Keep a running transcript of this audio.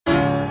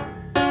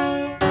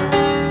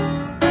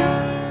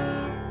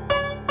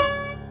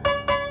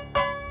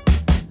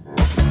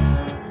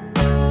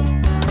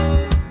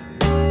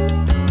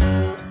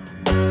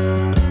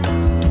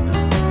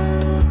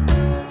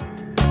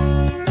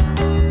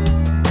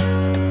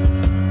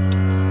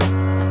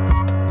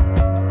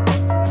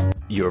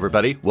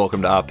everybody.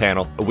 Welcome to Off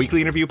Panel, a weekly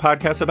interview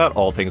podcast about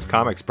all things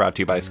comics brought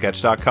to you by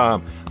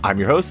Sketch.com. I'm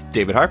your host,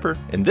 David Harper,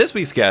 and this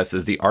week's guest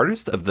is the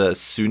artist of the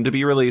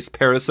soon-to-be-released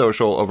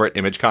Parasocial over at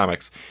Image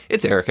Comics.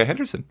 It's Erica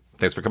Henderson.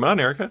 Thanks for coming on,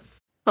 Erica.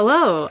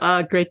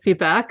 Hello. Great to be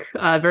back.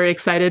 Very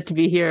excited to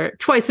be here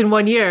twice in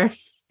 1 year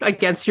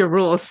against your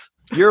rules.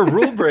 You're a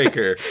rule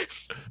breaker.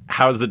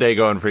 How's the day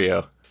going for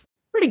you?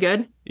 Pretty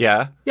good.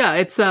 Yeah? Yeah,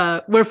 it's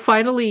we're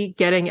finally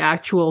getting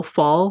actual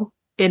fall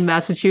in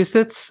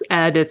Massachusetts,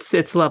 and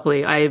it's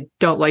lovely. I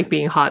don't like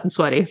being hot and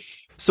sweaty.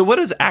 So what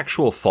does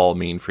actual fall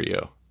mean for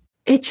you?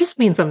 It just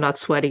means I'm not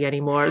sweaty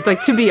anymore.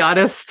 Like, to be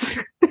honest.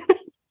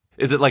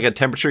 Is it like a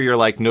temperature you're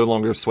like no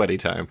longer sweaty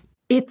time?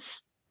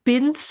 It's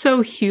been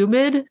so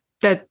humid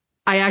that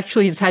I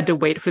actually just had to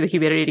wait for the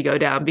humidity to go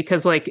down,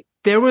 because like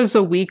there was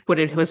a week when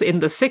it was in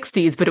the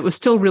 60s, but it was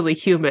still really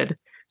humid.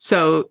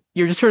 So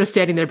you're just sort of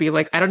standing there being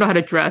like, I don't know how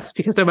to dress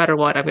because no matter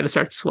what, I'm going to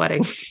start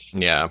sweating.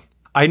 Yeah.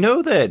 I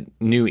know that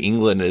New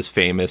England is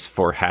famous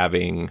for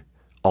having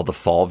all the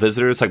fall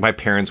visitors. Like my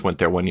parents went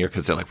there one year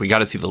because they're like, we got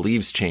to see the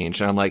leaves change.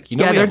 And I'm like,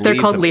 they're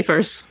called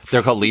leafers.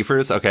 They're called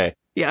leafers? Okay.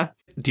 Yeah.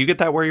 Do you get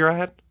that where you're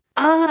at?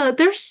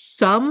 There's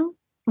some.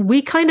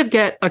 We kind of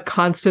get a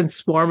constant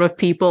swarm of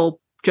people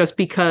just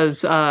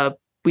because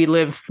we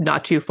live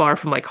not too far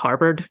from like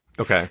Harvard.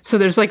 Okay. So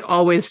there's like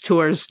always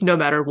tours no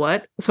matter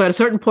what. So at a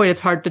certain point,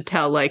 it's hard to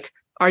tell, like,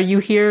 are you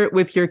here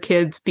with your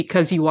kids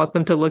because you want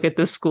them to look at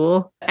this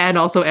school? And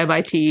also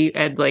MIT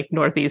and like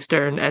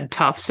Northeastern and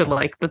Tufts and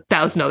like the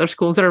 1,000 other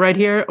schools that are right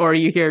here? Or are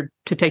you here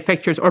to take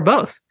pictures, or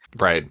both?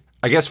 Right.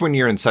 I guess when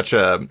you're in such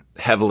a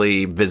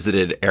heavily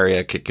visited area,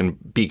 it can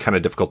be kind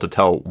of difficult to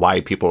tell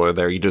why people are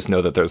there. You just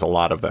know that there's a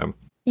lot of them.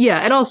 Yeah.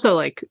 And also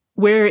like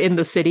we're in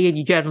the city and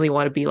you generally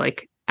want to be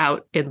like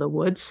out in the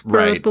woods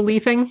for the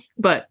leafing.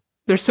 But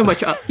there's so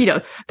much,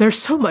 there's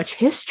so much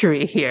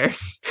history here.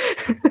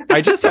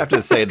 I just have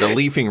to say the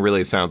leafing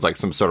really sounds like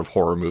some sort of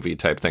horror movie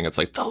type thing. It's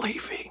like the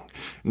leafing.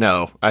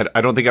 No,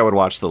 I don't think I would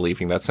watch the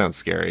leafing. That sounds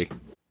scary.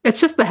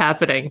 It's just the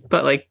happening,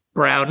 but like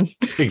brown.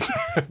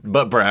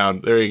 But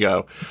brown. There you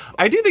go.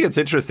 I do think it's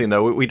interesting,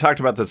 though. We talked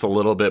about this a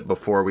little bit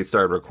before we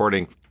started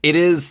recording. It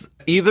is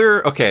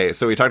either, okay,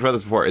 so we talked about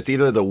this before. It's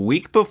either the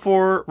week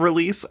before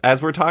release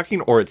as we're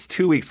talking, or it's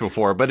 2 weeks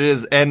before, but it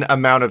is an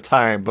amount of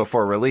time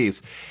before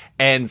release.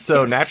 And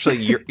so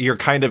naturally, you're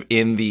kind of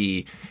in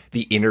the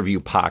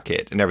interview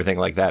pocket and everything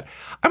like that.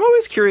 I'm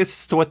always curious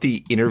as to what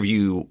the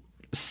interview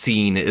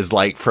scene is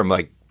like from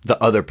like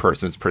the other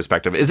person's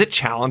perspective. Is it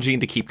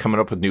challenging to keep coming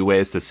up with new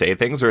ways to say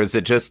things, or is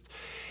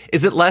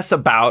it less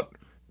about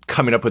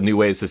coming up with new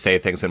ways to say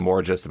things and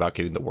more just about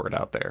getting the word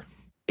out there?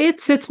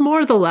 It's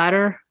more the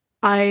latter.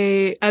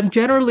 I am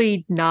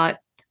generally not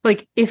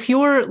like, if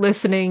you're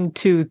listening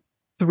to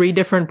 3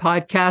 different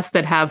podcasts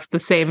that have the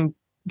same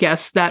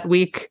guests that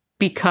week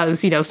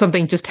because,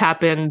 something just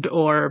happened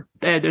or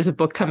there's a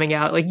book coming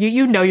out, like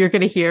you're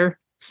going to hear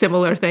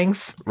similar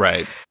things.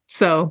 Right.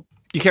 So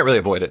you can't really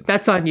avoid it.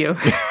 That's on you.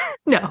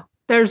 No,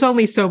 there's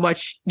only so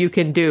much you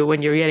can do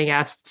when you're getting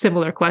asked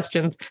similar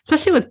questions,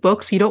 especially with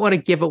books. You don't want to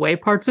give away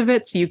parts of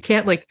it. So you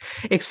can't like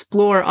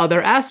explore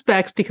other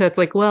aspects because it's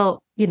like,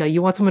 well,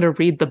 you want someone to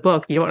read the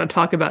book. You don't want to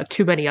talk about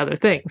too many other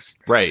things.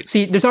 Right.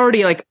 So there's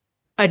already like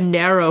a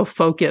narrow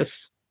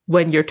focus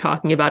when you're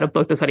talking about a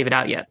book that's not even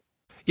out yet.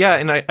 Yeah,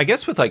 and I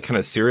guess with like kind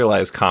of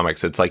serialized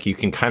comics, it's like you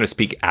can kind of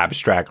speak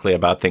abstractly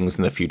about things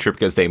in the future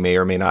because they may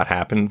or may not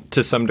happen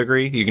to some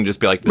degree. You can just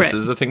be like, this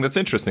is a thing that's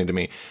interesting to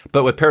me.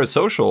 But with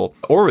Parasocial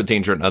or with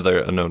Danger and Other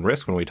Unknown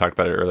Risk, when we talked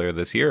about it earlier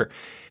this year,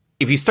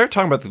 if you start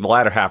talking about the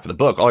latter half of the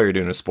book, all you're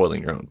doing is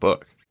spoiling your own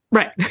book.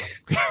 Right.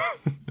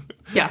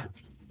 Yeah.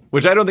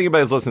 Which I don't think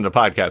anybody's listening to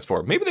podcasts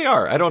for. Maybe they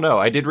are. I don't know.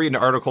 I did read an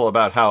article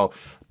about how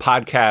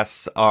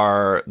podcasts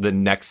are the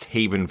next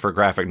haven for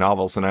graphic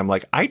novels. And I'm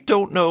like, I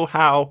don't know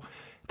how.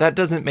 That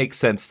doesn't make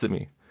sense to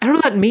me. I don't know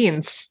what that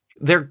means.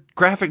 They're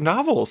graphic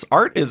novels.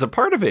 Art is a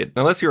part of it.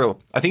 Unless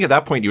I think at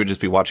that point you would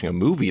just be watching a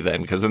movie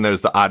then, because then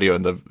there's the audio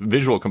and the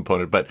visual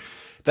component. But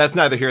that's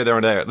neither here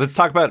nor there. Let's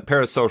talk about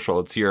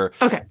Parasocial. It's your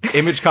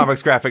Image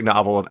Comics graphic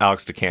novel with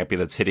Alex de Campi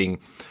that's hitting,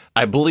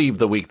 I believe,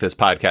 the week this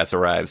podcast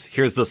arrives.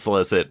 Here's the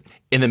solicit.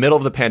 In the middle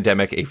of the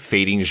pandemic, a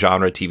fading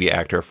genre TV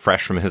actor,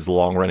 fresh from his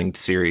long-running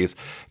series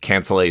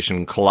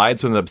cancellation,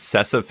 collides with an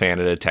obsessive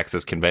fan at a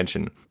Texas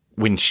convention.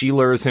 When she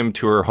lures him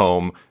to her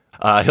home,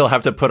 he'll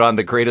have to put on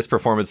the greatest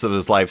performance of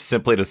his life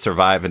simply to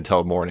survive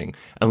until morning.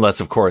 Unless,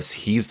 of course,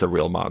 he's the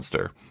real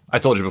monster. I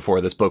told you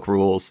before, this book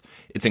rules.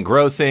 It's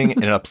engrossing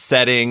and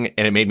upsetting,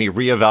 and it made me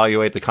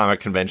reevaluate the comic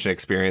convention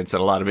experience in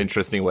a lot of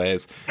interesting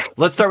ways.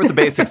 Let's start with the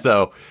basics,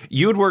 though.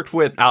 You had worked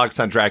with Alex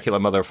on Dracula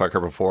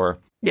Motherfucker before.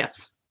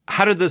 Yes.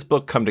 How did this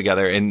book come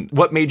together, and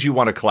what made you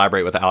want to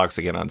collaborate with Alex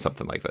again on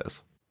something like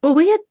this? Well,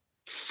 we had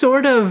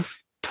sort of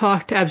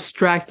talked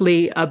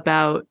abstractly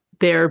about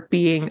there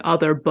being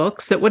other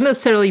books that wouldn't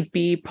necessarily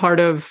be part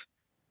of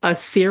a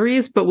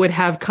series, but would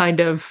have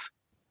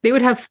they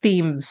would have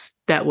themes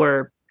that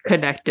were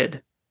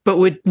connected, but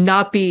would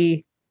not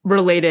be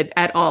related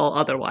at all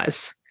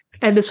otherwise.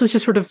 And this was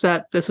just sort of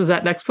that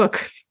next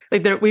book.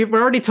 Like we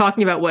were already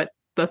talking about what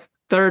the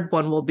third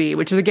one will be,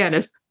 which is again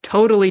is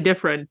totally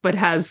different, but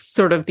has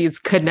sort of these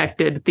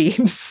connected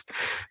themes.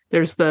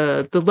 There's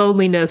the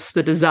loneliness,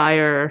 the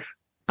desire,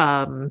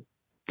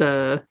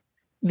 the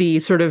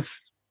sort of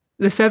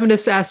the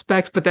feminist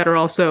aspects, but that are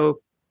also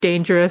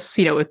dangerous,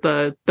 with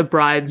the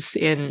brides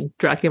in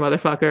Dracula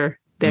Motherfucker.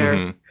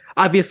 They're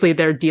obviously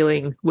they're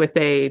dealing with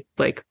a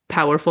like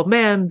powerful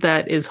man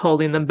that is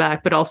holding them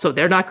back, but also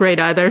they're not great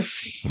either.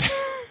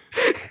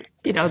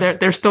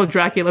 They're still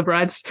Dracula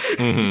brides.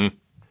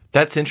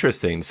 That's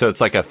interesting. So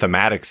it's like a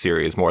thematic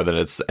series more than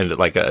it's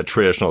like a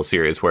traditional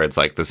series where it's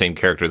like the same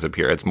characters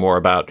appear. It's more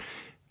about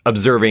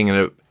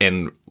observing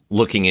and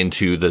looking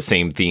into the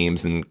same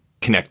themes and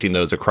connecting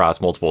those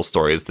across multiple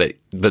stories that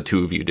the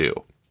two of you do.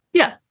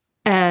 Yeah.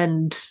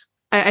 And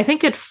I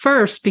think at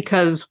first,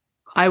 because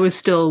I was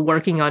still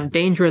working on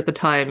Danger at the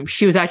time,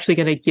 she was actually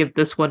going to give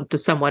this one to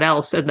someone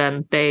else, and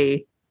then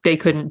they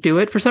couldn't do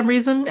it for some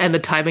reason, and the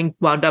timing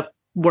wound up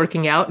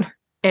working out.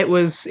 It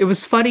was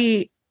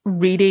funny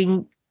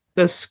reading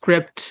the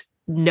script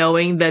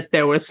knowing that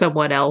there was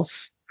someone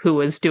else who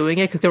was doing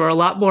it, because there were a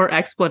lot more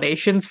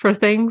explanations for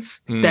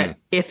things that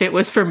if it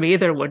was for me,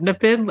 there wouldn't have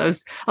been. There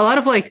was a lot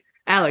of like,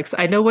 Alex,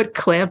 I know what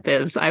clamp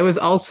is. I was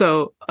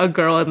also a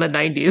girl in the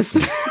 90s.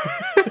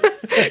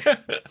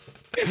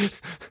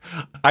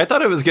 I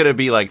thought it was going to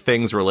be like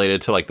things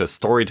related to like the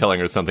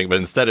storytelling or something, but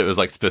instead it was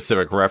like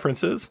specific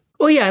references.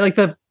 Well, yeah, like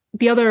the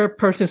other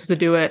person who's supposed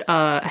to do it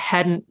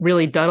hadn't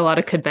really done a lot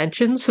of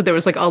conventions, so there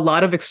was like a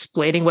lot of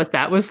explaining what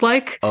that was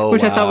like,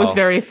 which I thought was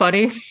very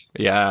funny.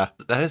 Yeah,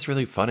 that is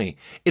really funny.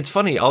 It's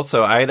funny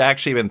also, I had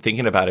actually been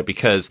thinking about it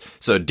because,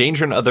 so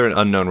Danger and Other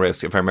Unknown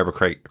Risk, if I remember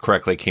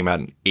correctly, came out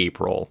in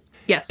April.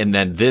 Yes. And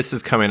then this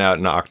is coming out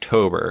in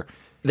October.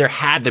 There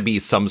had to be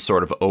some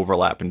sort of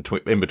overlap in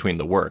between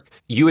the work.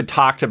 You had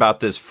talked about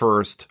this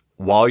first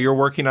while you're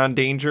working on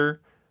Danger.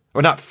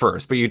 Or not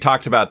first, but you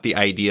talked about the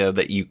idea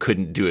that you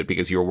couldn't do it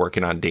because you were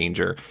working on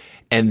Danger.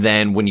 And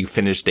then when you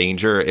finished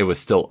Danger, it was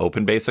still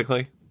open,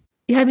 basically?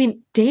 Yeah, I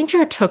mean,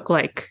 Danger took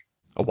like...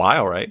 a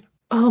while, right?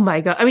 Oh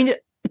my God. I mean,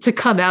 to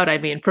come out,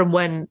 from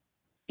when...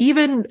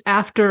 Even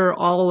after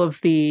all of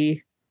the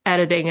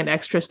editing and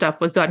extra stuff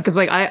was done. Because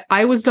like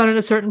I was done at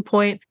a certain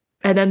point,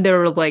 and then there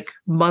were like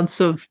months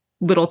of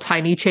little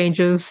tiny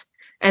changes,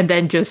 and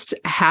then just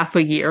half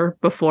a year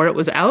before it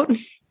was out.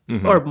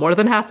 Or more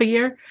than half a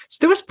year. So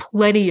there was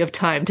plenty of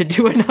time to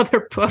do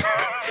another book.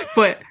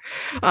 But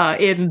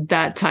in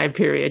that time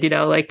period,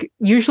 like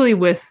usually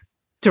with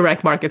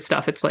direct market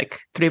stuff, it's like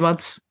 3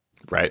 months.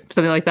 Right.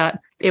 Something like that.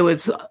 It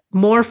was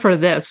more for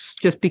this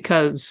just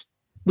because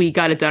we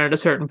got it done at a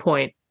certain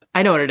point.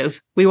 I know what it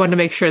is. We wanted to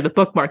make sure the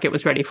book market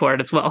was ready for it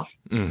as well.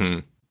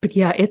 But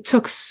yeah, it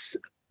took...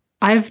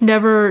 I've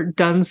never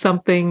done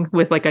something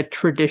with like a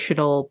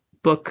traditional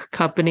book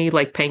company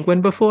like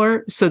Penguin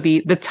before, so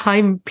the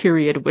time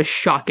period was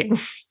shocking.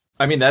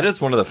 I mean, that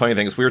is one of the funny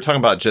things. We were talking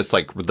about just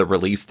like the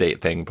release date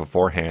thing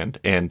beforehand,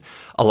 and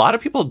a lot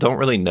of people don't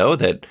really know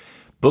that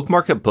book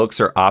market books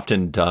are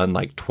often done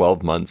like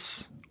 12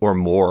 months or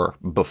more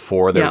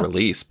before their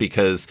release,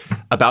 because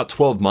about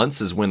 12 months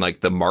is when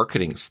like the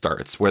marketing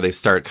starts, where they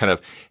start kind of,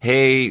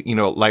 hey,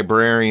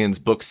 librarians,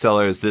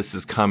 booksellers, this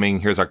is coming,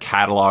 here's our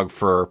catalog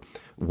for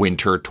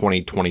winter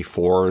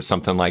 2024 or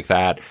something like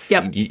that.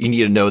 Yep. You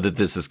need to know that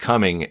this is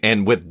coming.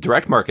 And with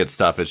direct market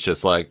stuff, it's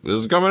just like, this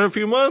is coming in a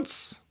few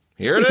months.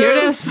 Here it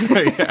is.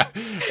 Yeah.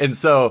 And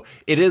so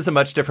it is a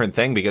much different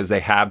thing because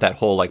they have that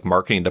whole like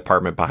marketing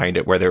department behind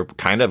it where they're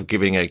kind of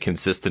giving it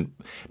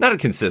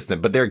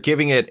but they're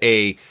giving it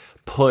a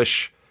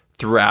push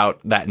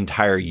throughout that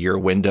entire year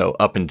window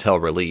up until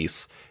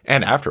release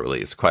and after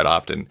release quite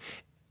often.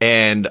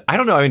 And I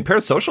don't know,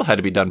 Parasocial had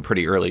to be done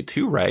pretty early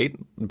too, right?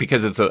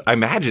 Because I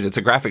imagine it's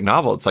a graphic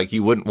novel. It's like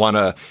you wouldn't want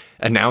to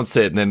announce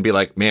it and then be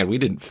like, man, we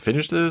didn't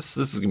finish this.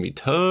 This is going to be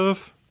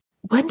tough.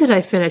 When did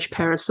I finish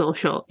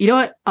Parasocial? You know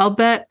what? I'll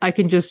bet I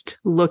can just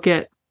look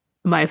at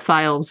my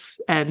files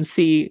and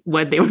see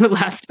when they were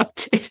last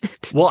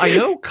updated. Well, I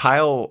know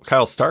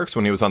Kyle Starks,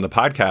 when he was on the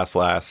podcast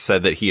last,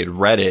 said that he had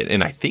read it.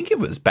 And I think it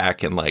was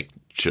back in like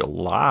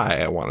July,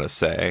 I want to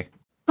say.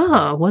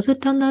 Oh, was it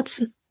done that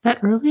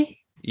early?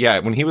 Yeah,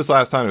 when he was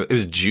last on, it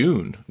was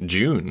June.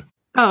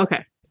 Oh,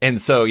 okay. And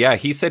so, yeah,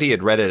 he said he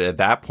had read it at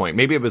that point.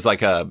 Maybe it was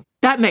like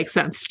That makes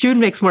sense. June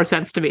makes more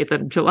sense to me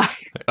than July.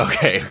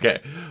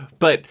 Okay.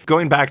 But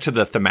going back to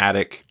the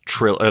thematic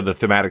the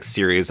thematic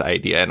series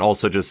idea, and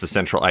also just the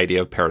central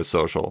idea of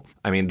Parasocial,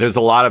 there's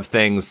a lot of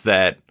things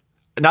that,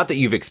 not that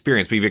you've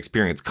experienced, but you've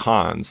experienced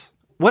cons.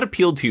 What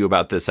appealed to you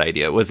about this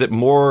idea? Was it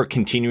more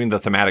continuing the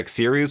thematic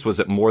series? Was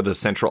it more the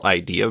central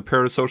idea of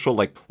Parasocial?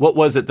 Like, what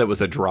was it that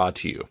was a draw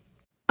to you?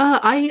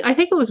 I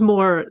think it was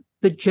more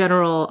the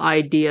general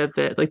idea of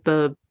it, like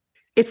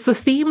it's the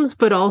themes,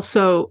 but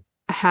also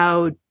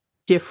how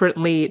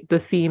differently the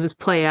themes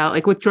play out.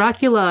 Like with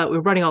Dracula, we're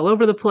running all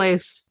over the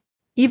place.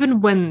 Even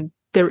when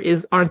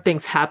aren't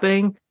things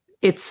happening,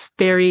 it's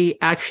very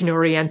action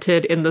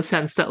oriented in the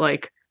sense that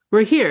like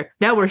we're here,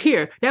 now we're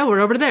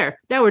over there,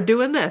 now we're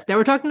doing this, now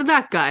we're talking to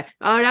that guy,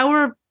 now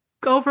we're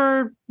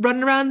over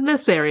running around in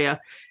this area,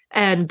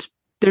 and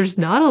There's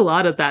not a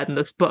lot of that in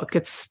this book.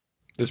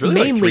 There's really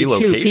mainly like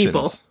 3 two locations.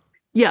 people.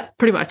 Yeah,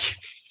 pretty much.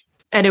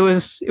 And it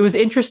was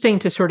interesting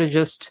to sort of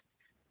just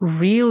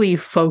really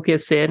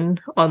focus in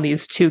on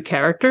these two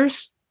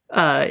characters.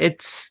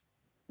 It's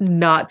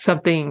not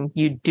something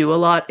you do a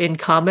lot in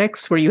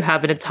comics, where you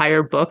have an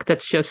entire book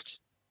that's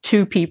just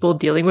two people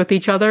dealing with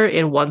each other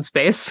in one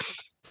space.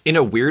 In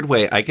a weird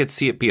way, I could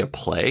see it be a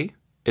play.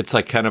 It's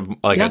like kind of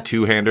like a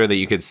two-hander that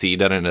you could see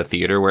done in a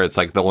theater, where it's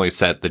like the only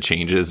set that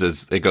changes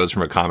is it goes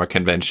from a comic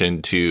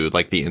convention to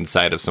like the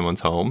inside of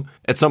someone's home.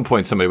 At some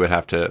point, somebody would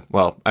have to,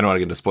 well, I don't want to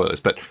get into spoilers,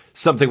 but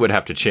something would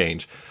have to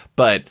change.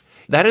 But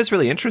that is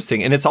really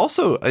interesting. And it's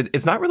also,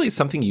 it's not really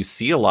something you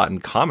see a lot in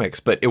comics,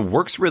 but it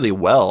works really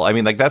well. I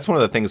mean, like that's one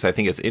of the things I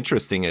think is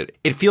interesting.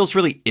 It feels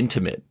really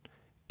intimate,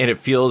 and it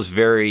feels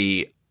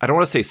very, I don't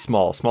want to say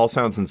small. Small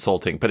sounds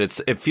insulting, but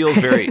it feels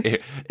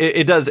very,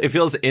 it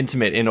feels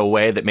intimate in a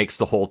way that makes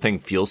the whole thing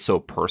feel so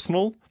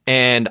personal.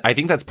 And I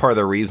think that's part of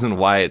the reason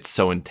why it's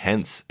so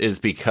intense, is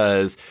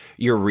because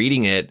you're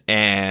reading it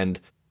and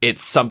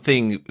it's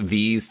something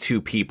these two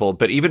people,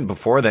 but even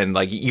before then,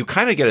 like you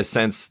kind of get a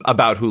sense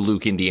about who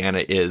Luke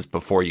Indiana is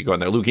before you go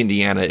in there. Luke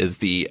Indiana is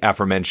the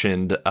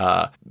aforementioned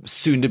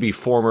soon to be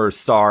former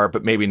star,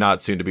 but maybe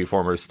not soon to be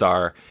former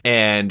star.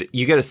 And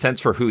you get a sense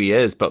for who he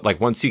is. But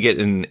like once you get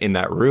in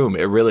that room,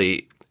 it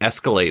really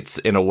escalates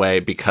in a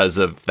way because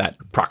of that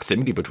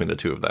proximity between the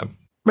two of them.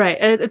 Right.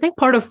 And I think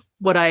part of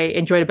what I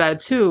enjoyed about it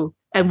too,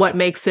 and what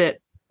makes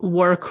it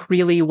work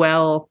really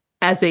well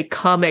as a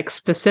comic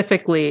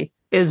specifically,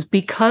 is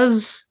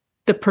because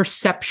the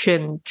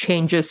perception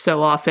changes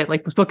so often.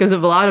 Like this book is a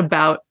lot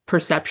about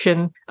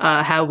perception,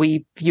 how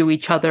we view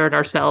each other and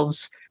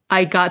ourselves.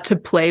 I got to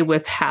play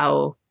with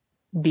how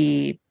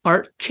the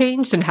art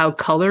changed and how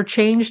color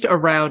changed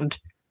around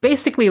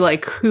basically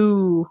like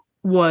who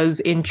was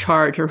in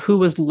charge or who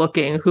was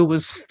looking, who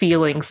was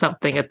feeling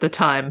something at the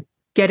time.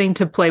 Getting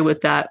to play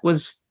with that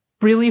was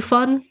really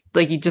fun.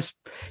 Like you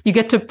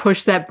get to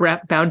push that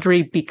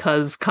boundary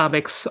because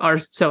comics are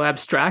so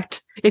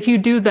abstract. If you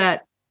do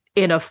that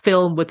in a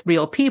film with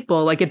real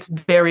people, like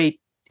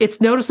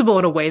it's noticeable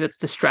in a way that's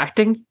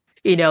distracting.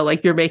 You know,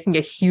 like you're making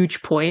a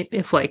huge point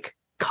if like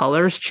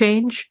colors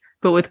change.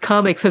 But with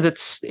comics,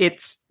 because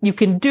it's you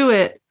can do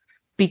it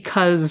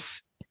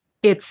because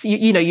it's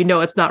you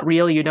know it's not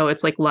real. You know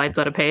it's like lines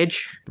on a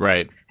page,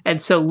 right?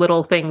 And so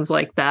little things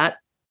like that,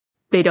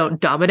 they don't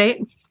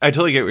dominate. I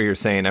totally get what you're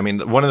saying. I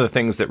mean, one of the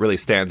things that really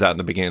stands out in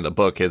the beginning of the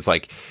book is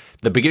like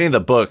the beginning of the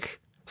book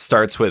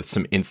starts with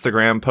some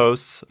Instagram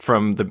posts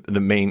from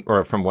the main,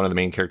 or from one of the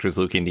main characters,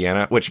 Luke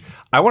Indiana, which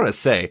I want to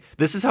say,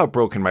 this is how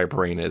broken my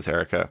brain is,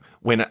 Erica.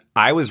 When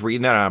I was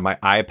reading that on my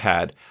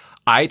iPad,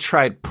 I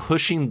tried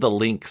pushing the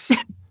links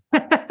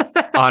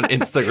on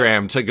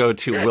Instagram to go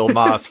to Will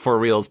Moss for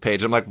Reels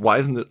page. I'm like, why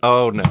isn't it?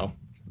 Oh no.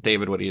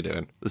 David, what are you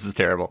doing? This is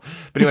terrible.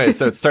 But anyway,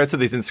 so it starts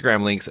with these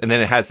Instagram links, and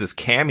then it has this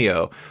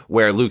cameo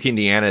where Luke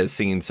Indiana is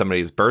singing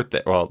somebody's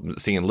birthday, well,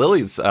 singing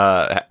Lily's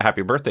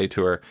happy birthday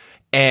to her.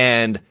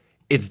 And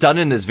it's done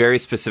in this very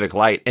specific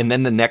light. And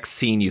then the next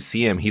scene you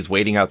see him, he's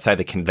waiting outside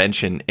the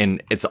convention,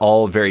 and it's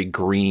all very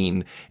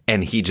green,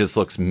 and he just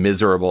looks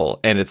miserable.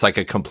 And it's like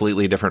a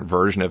completely different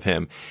version of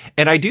him.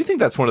 And I do think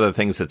that's one of the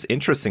things that's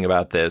interesting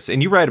about this.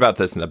 And you write about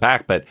this in the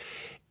back, but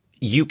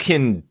you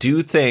can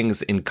do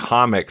things in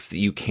comics that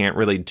you can't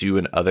really do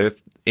in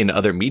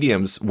other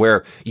mediums,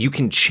 where you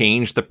can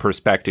change the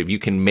perspective. You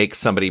can make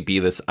somebody be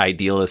this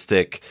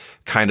idealistic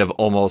kind of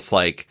almost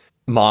like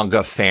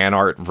manga fan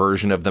art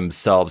version of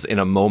themselves in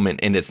a moment,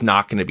 and it's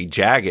not going to be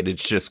jagged.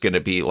 It's just going to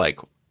be like,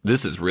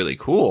 this is really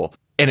cool,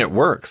 and it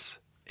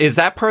works. Is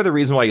that part of the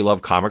reason why you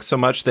love comics so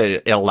much, that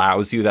it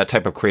allows you that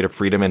type of creative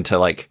freedom and to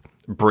like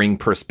bring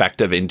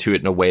perspective into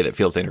it in a way that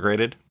feels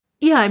integrated?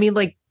 Yeah, I mean,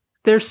 like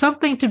there's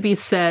something to be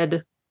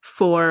said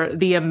for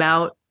the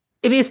amount.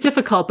 I mean, it's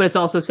difficult, but it's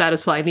also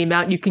satisfying. The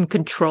amount you can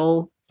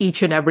control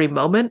each and every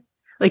moment.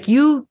 Like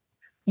you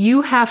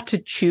have to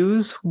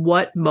choose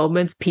what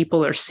moments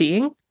people are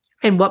seeing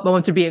and what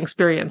moments are being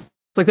experienced.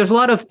 Like there's a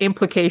lot of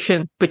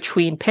implication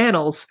between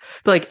panels,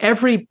 but like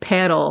every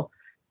panel,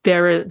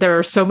 there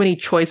are so many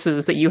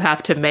choices that you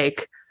have to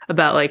make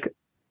about like,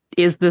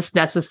 is this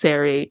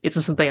necessary? Is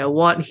this something I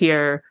want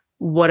here?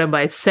 What am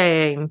I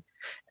saying?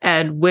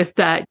 And with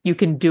that, you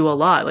can do a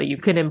lot. Like you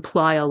can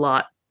imply a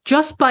lot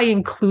just by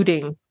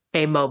including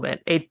a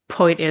moment, a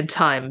point in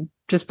time,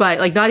 just by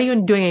like not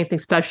even doing anything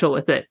special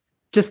with it.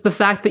 Just the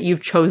fact that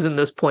you've chosen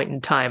this point in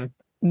time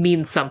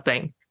means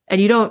something. And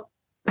you don't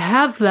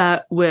have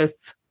that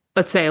with,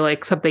 let's say,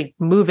 like something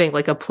moving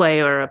like a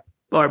play or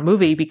a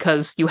movie,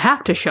 because you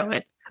have to show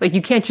it. Like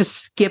you can't just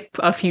skip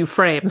a few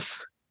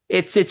frames.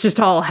 It's just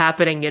all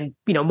happening in,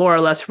 more or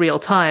less real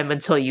time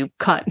until you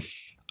cut.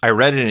 I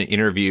read in an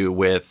interview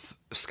with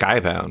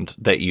Skybound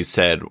that you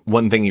said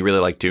one thing you really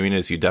like doing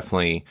is you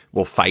definitely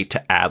will fight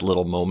to add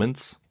little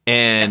moments.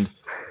 And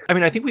yes. I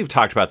mean, I think we've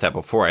talked about that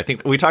before. I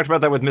think we talked about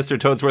that with Mr.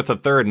 Toadsworth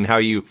III and how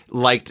you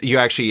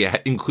actually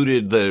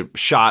included the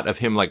shot of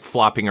him like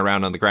flopping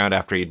around on the ground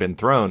after he'd been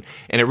thrown.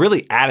 And it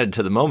really added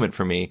to the moment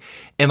for me.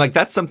 And like,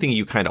 that's something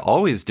you kind of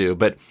always do.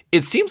 But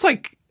it seems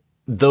like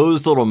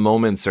those little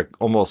moments are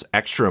almost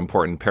extra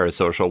important in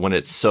Parasocial when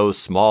it's so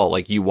small.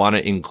 Like, you want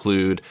to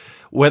include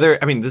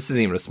this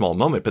isn't even a small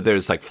moment, but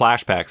there's like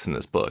flashbacks in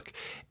this book.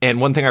 And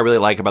one thing I really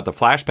like about the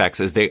flashbacks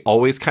is they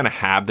always kind of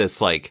have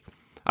this, like,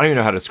 I don't even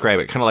know how to describe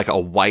it, kind of like a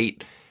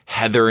white,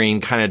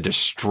 heathering, kind of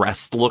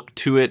distressed look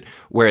to it,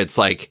 where it's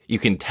like you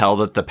can tell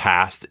that the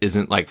past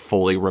isn't like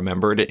fully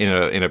remembered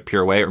in a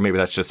pure way, or maybe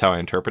that's just how I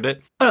interpret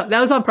it. Oh, no, that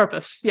was on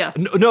purpose. Yeah.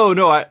 No,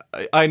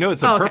 I know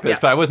it's on purpose, yeah.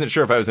 But I wasn't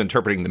sure if I was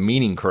interpreting the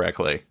meaning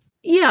correctly.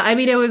 Yeah, I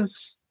mean, it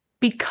was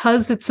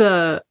because it's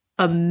a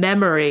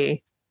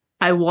memory.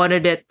 I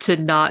wanted it to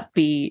not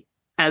be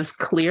as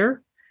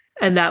clear,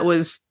 and that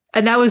was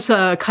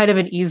kind of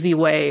an easy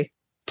way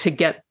to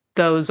get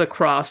those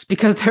across,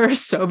 because there are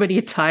so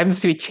many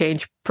times we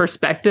change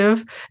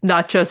perspective,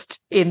 not just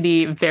in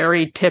the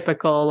very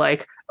typical,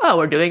 like, oh,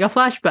 we're doing a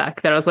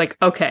flashback, that I was like,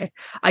 okay,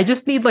 I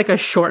just need like a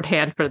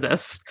shorthand for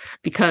this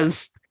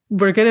because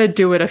we're going to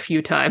do it a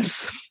few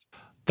times.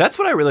 That's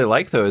what I really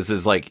like, though,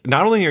 is like,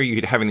 not only are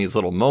you having these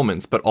little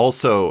moments, but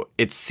also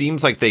it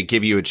seems like they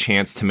give you a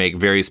chance to make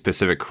very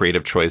specific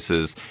creative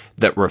choices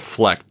that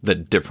reflect the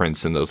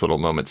difference in those little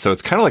moments. So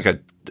it's kind of like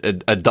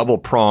a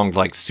double-pronged,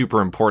 like, super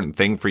important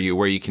thing for you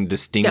where you can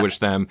distinguish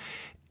them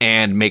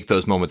and make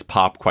those moments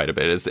pop quite a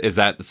bit. Is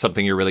that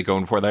something you're really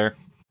going for there?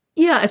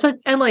 Yeah,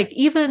 and like,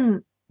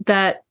 even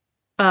that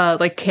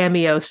like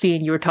cameo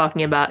scene you were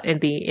talking about in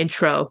the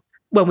intro,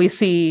 when we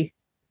see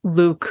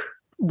Luke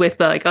with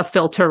like a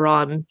filter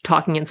on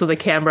talking into the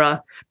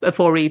camera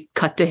before we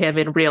cut to him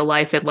in real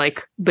life in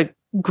like the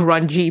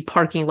grungy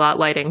parking lot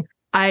lighting.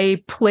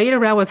 I played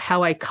around with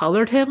how I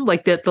colored him,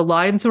 like that the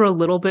lines are a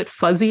little bit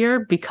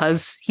fuzzier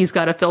because he's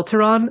got a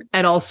filter on.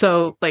 And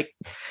also, like,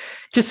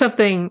 just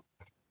something,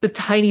 the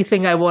tiny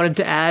thing I wanted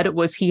to add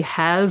was he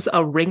has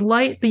a ring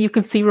light that you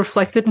can see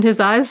reflected in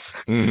his eyes.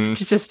 Mm-hmm.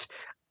 Just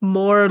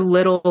more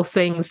little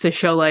things to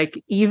show, like,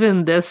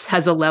 even this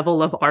has a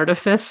level of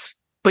artifice,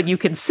 but you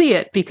can see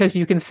it because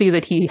you can see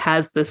that he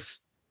has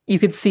this, you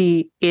can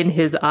see in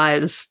his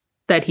eyes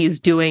that he's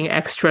doing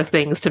extra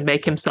things to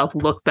make himself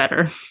look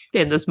better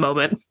in this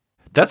moment.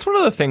 That's one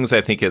of the things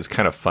I think is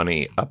kind of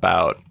funny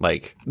about,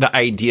 like, the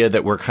idea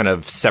that we're kind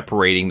of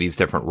separating these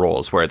different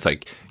roles, where it's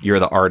like you're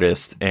the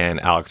artist and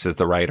Alex is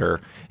the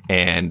writer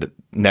and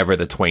never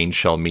the twain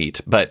shall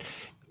meet. But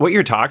what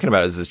you're talking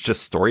about is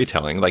just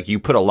storytelling. Like, you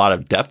put a lot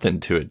of depth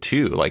into it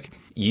too. Like,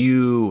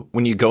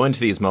 when you go into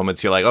these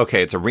moments, you're like,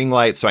 okay, it's a ring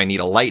light, so I need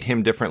to light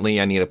him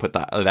differently. I need to put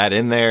that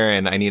in there,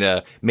 and I need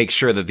to make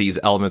sure that these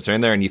elements are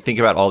in there. And you think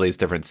about all these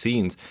different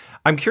scenes.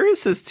 I'm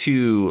curious as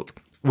to,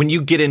 when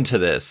you get into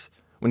this,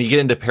 when you get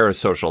into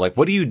Parasocial, like,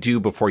 what do you do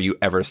before you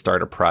ever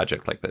start a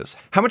project like this?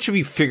 How much have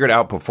you figured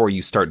out before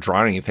you start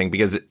drawing anything?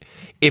 Because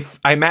if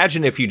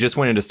you just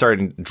went into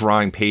starting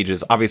drawing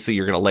pages, obviously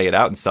you're going to lay it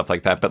out and stuff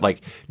like that. But,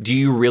 like, do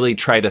you really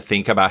try to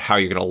think about how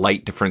you're going to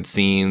light different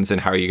scenes and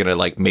how you're going to,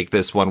 like, make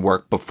this one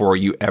work before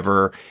you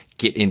ever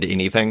get into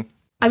anything?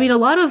 I mean, a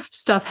lot of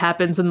stuff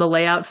happens in the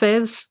layout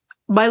phase.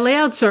 My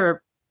layouts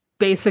are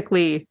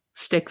basically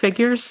stick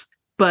figures,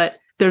 but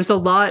there's a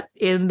lot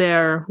in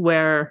there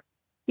where,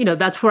 you know,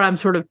 that's where I'm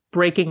sort of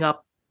breaking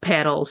up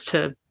panels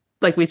to,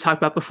 like we talked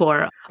about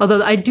before.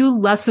 Although I do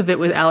less of it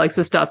with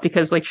Alex's stuff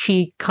because, like,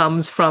 she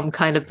comes from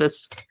kind of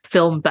this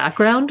film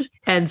background.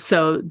 And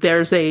so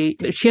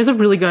she has a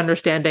really good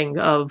understanding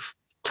of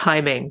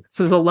timing.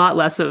 So there's a lot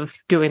less of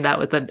doing that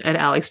with an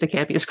Alex de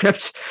Campi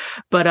script.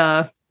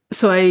 But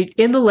so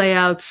in the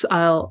layouts,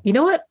 you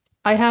know what?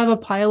 I have a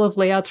pile of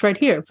layouts right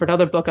here for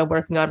another book I'm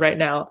working on right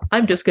now.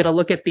 I'm just going to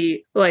look at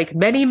the, like,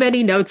 many,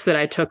 many notes that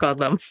I took on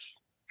them.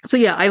 So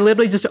yeah, I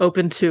literally just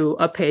opened to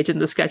a page in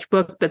the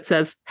sketchbook that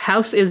says,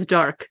 house is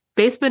dark,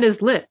 basement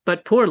is lit,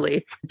 but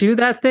poorly. Do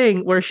that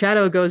thing where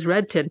shadow goes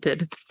red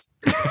tinted.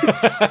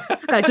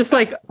 Just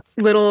like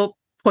little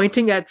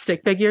pointing at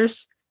stick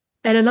figures.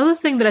 And another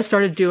thing that I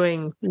started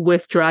doing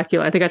with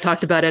Dracula, I think I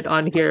talked about it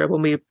on here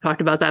when we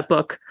talked about that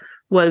book,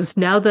 was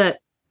now that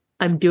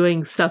I'm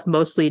doing stuff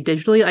mostly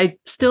digitally, I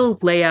still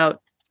lay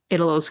out in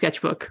a little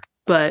sketchbook,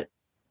 but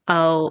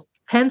I'll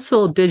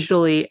pencil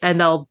digitally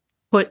and I'll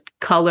put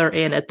color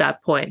in at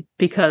that point,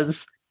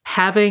 because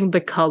having the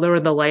color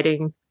and the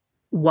lighting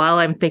while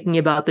I'm thinking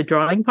about the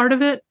drawing part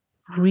of it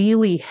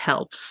really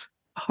helps.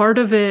 Part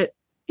of it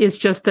is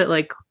just that,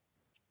 like,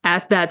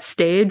 at that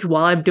stage,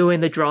 while I'm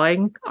doing the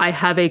drawing, I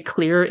have a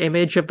clear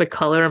image of the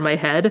color in my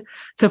head.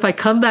 So if I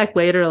come back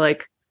later,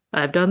 like,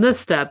 I've done this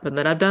step, and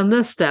then I've done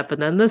this step,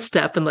 and then this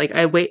step, and, like,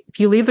 I wait, if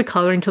you leave the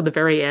coloring till the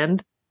very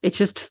end, it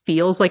just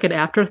feels like an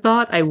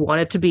afterthought. I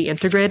want it to be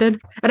integrated,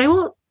 and I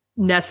won't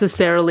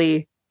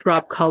necessarily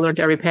drop color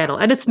into every panel,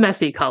 and it's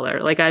messy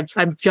color. Like,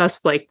 I'm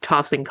just, like,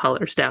 tossing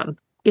colors down.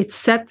 It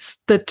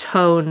sets the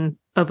tone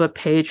of a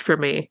page for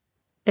me,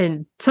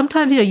 And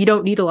sometimes, you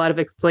don't need a lot of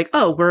it. It's like,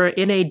 oh, we're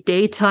in a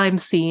daytime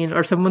scene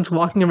or someone's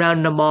walking around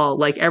in a mall.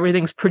 Like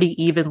everything's pretty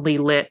evenly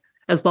lit.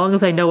 As long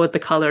as I know what the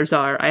colors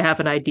are, I have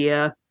an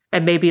idea.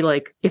 And maybe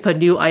like if a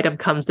new item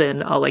comes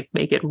in, I'll like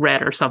make it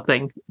red or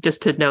something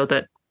just to know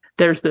that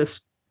there's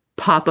this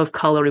pop of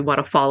color we want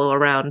to follow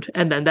around.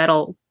 And then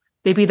that'll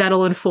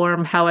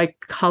inform how I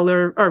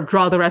color or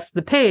draw the rest of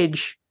the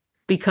page,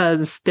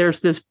 because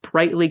there's this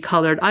brightly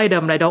colored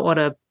item and I don't want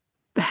to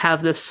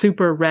have this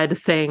super red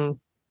thing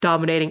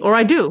dominating. Or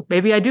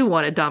maybe I do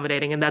want it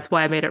dominating, and that's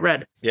why I made it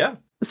red. Yeah.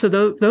 So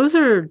those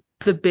are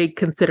the big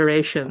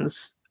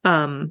considerations.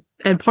 And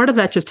part of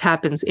that just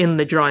happens in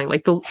the drawing.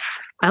 Like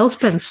I'll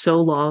spend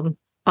so long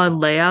on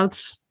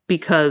layouts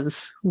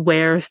because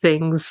where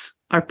things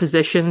are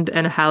positioned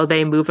and how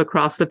they move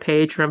across the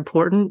page are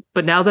important.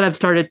 But now that I've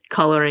started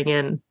coloring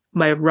in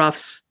my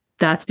roughs,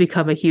 that's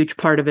become a huge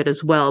part of it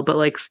as well. But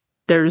like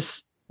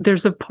there's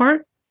a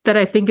part that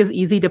I think is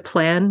easy to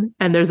plan,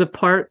 and there's a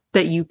part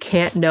that you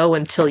can't know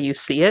until you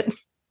see it,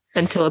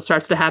 until it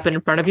starts to happen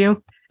in front of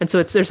you. And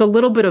so there's a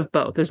little bit of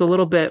both. There's a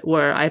little bit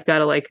where I've got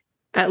to like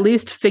at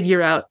least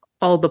figure out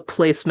all the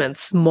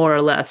placements more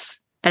or less.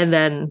 And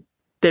then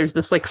there's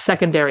this like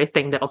secondary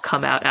thing that'll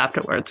come out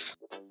afterwards.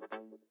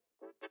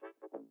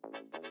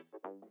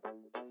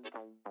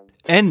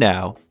 And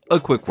now,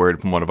 a quick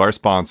word from one of our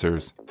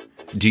sponsors.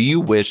 Do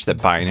you wish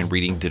that buying and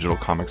reading digital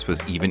comics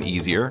was even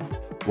easier?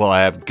 Well,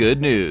 I have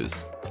good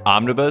news.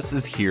 Omnibus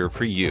is here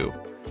for you.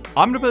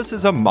 Omnibus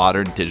is a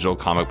modern digital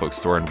comic book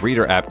store and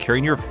reader app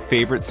carrying your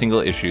favorite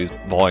single issues,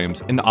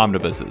 volumes, and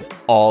omnibuses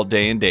all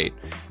day and date.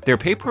 They're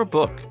pay per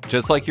book,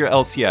 just like your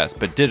LCS,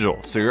 but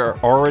digital, so you're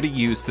already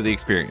used to the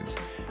experience.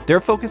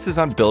 Their focus is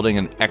on building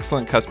an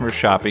excellent customer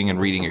shopping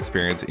and reading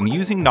experience and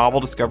using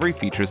novel discovery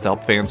features to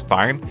help fans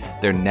find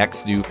their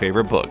next new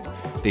favorite book.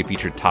 They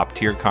feature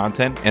top-tier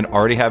content and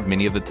already have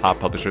many of the top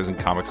publishers in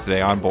comics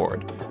today on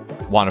board.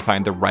 Want to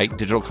find the right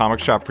digital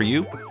comic shop for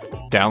you?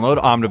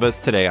 Download Omnibus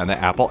today on the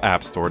Apple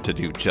App Store to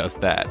do just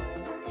that.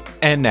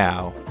 And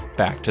now,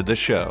 back to the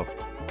show.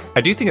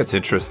 I do think it's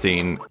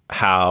interesting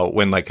how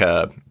when like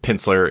a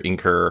penciler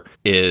inker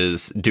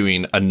is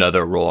doing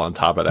another role on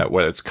top of that,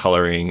 whether it's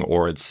coloring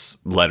or it's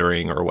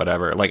lettering or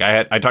whatever. Like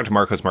I talked to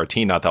Marcos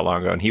Martin not that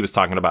long ago, and he was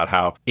talking about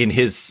how in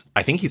his,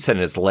 I think he said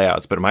in his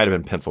layouts, but it might have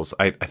been pencils.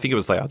 I think it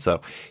was layouts.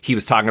 So he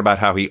was talking about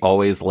how he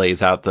always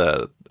lays out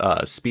the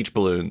speech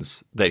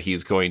balloons that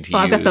he's going to use.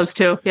 I've got those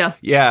too. Yeah.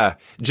 Yeah.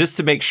 Just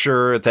to make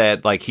sure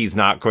that like he's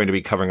not going to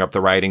be covering up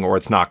the writing or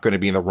it's not going to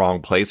be in the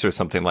wrong place or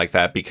something like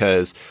that.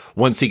 Because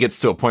once he gets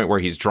to a point where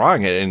he's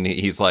drawing it and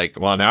he's like,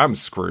 well, now I'm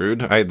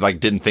screwed. I like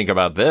didn't think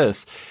about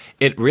this.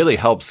 It really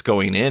helps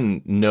going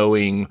in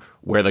knowing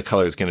where the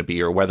color is going to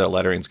be or where the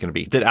lettering is going to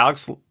be. Did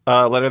Alex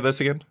letter this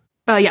again?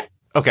 Yeah.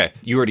 Okay.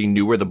 You already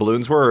knew where the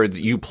balloons were, or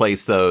you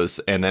placed those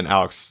and then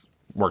Alex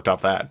worked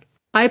off that?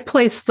 I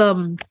placed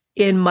them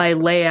in my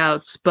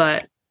layouts,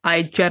 but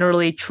I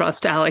generally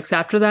trust Alex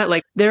after that.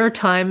 Like there are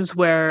times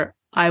where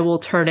I will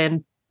turn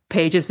in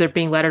pages that are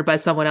being lettered by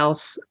someone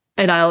else,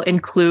 and I'll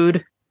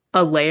include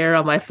a layer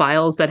on my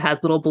files that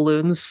has little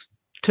balloons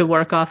to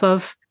work off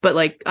of. But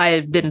like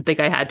I didn't think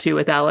I had to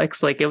with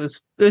Alex. Like it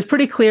was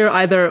pretty clear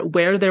either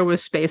where there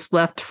was space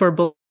left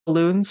for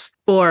balloons,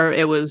 or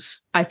it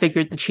was I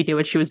figured that she knew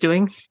what she was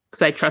doing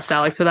because I trust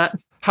Alex for that.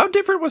 How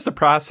different was the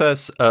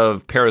process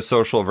of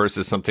Parasocial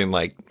versus something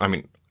like, I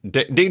mean,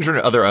 Danger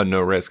and Other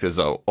Unknown Risk is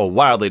a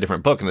wildly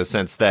different book in the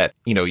sense that,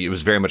 you know, it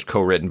was very much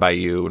co-written by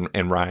you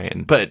and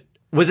Ryan. But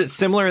was it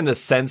similar in the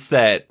sense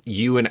that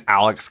you and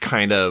Alex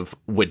kind of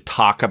would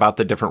talk about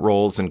the different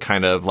roles and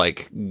kind of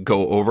like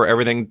go over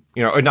everything,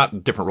 you know, or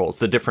not different roles,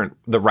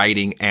 the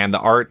writing and the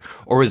art?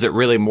 Or was it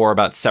really more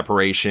about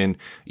separation?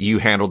 You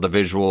handled the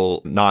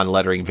visual,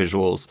 non-lettering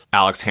visuals.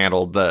 Alex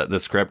handled the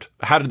script.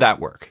 How did that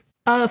work?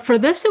 For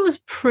this, it was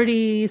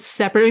pretty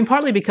separate. I mean,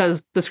 partly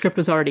because the script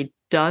was already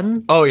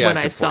done when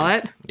I saw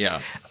it.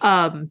 Yeah.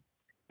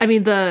 I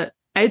mean,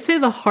 I'd say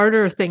the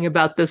harder thing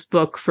about this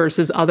book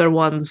versus other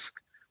ones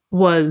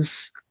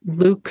was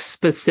Luke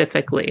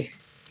specifically.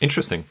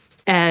 Interesting.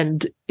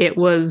 And it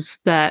was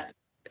that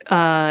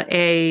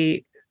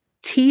a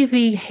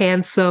TV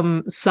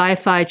handsome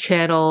sci-fi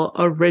channel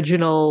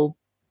original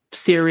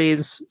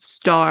series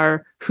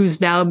star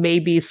who's now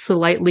maybe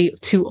slightly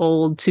too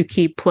old to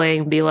keep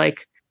playing the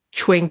like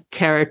twink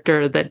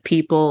character that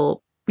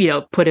people, you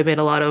know, put him in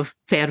a lot of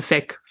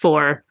fanfic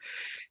for.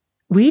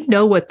 We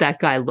know what that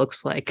guy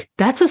looks like.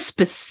 That's a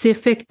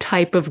specific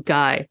type of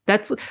guy.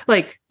 That's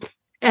like,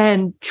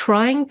 and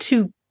trying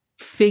to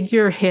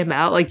figure him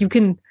out, like you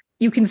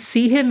can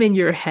see him in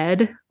your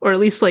head, or at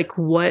least like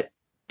what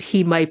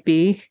he might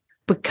be.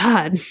 But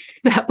God,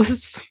 that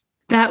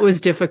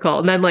was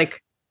difficult. And then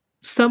like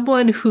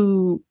someone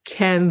who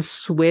can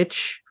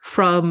switch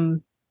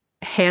from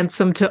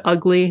handsome to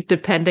ugly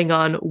depending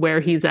on where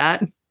he's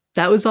at,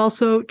 that was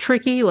also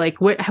tricky. Like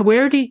what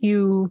do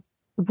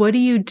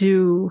you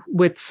do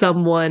with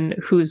someone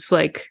who's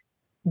like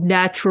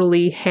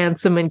naturally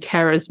handsome and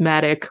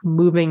charismatic,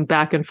 moving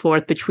back and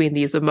forth between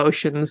these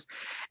emotions,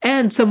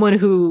 and someone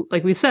who,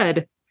 like we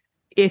said,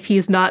 if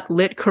he's not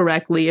lit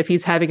correctly, if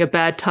he's having a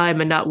bad time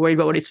and not worried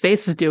about what his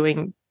face is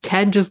doing,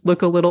 can just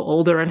look a little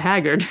older and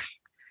haggard,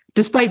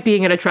 despite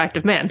being an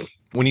attractive man.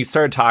 When you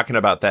started talking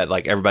about that,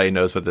 like everybody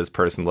knows what this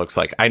person looks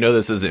like. I know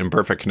this is an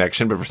imperfect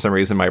connection, but for some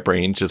reason my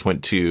brain just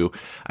went to,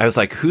 I was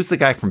like, who's the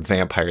guy from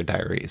Vampire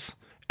Diaries?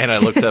 And I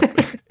looked up,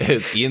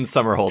 it's Ian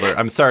Somerhalder.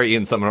 I'm sorry,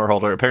 Ian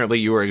Somerhalder. Apparently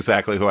you were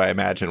exactly who I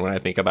imagine when I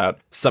think about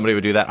somebody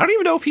would do that. I don't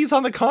even know if he's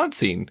on the con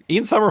scene.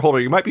 Ian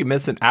Somerhalder, you might be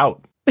missing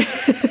out.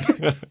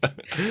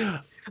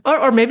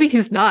 Or maybe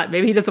he's not.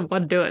 Maybe he doesn't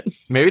want to do it.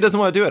 Maybe he doesn't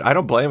want to do it. I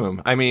don't blame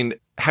him. I mean,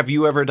 have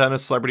you ever done a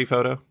celebrity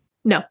photo?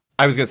 No.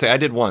 I was going to say I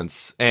did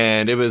once,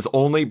 and it was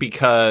only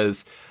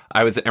because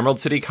I was at Emerald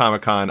City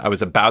Comic Con. I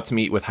was about to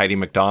meet with Heidi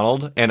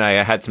McDonald, and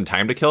I had some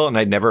time to kill, and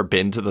I'd never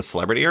been to the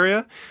celebrity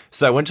area.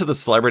 So I went to the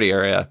celebrity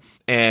area,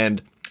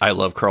 and I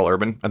love Carl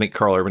Urban. I think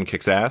Carl Urban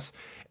kicks ass.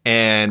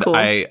 And cool.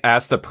 I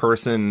asked the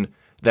person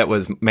that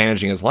was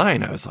managing his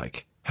line, I was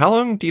like, how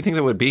long do you think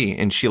that would be?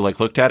 And she like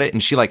looked at it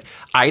and she like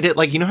eyed it.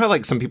 Like, you know how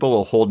like some people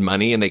will hold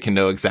money and they can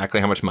know exactly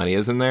how much money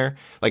is in there?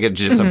 Like it's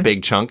just a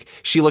big chunk.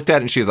 She looked at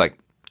it and she was like,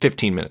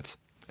 15 minutes.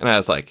 And I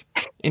was like,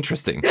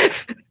 interesting.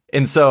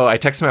 And so I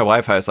texted my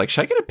wife. I was like,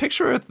 should I get a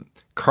picture with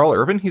Carl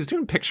Urban? He's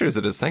doing pictures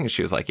at his thing. And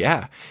she was like,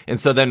 yeah. And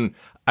so then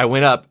I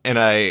went up and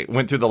I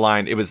went through the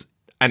line. It was,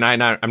 and I'm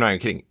not even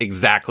kidding,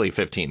 exactly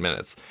 15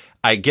 minutes.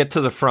 I get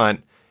to the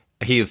front.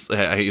 He's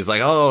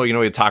like, oh, you know,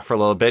 we talked for a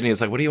little bit. And he's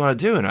like, what do you want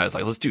to do? And I was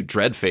like, let's do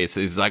dread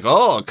faces. He's like,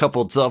 oh, a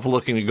couple tough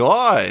looking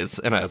guys.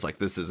 And I was like,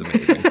 this is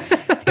amazing.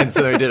 And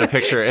so I did a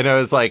picture and I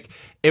was like,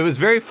 it was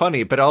very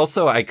funny. But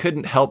also I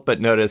couldn't help but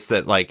notice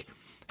that like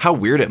how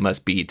weird it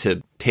must be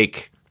to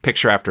take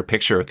picture after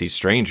picture with these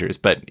strangers.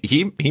 But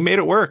he made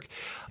it work.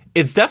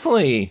 It's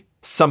definitely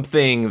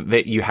something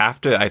that you have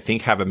to, I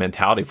think, have a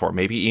mentality for.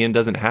 Maybe Ian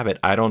doesn't have it.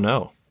 I don't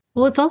know.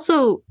 Well, it's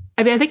also,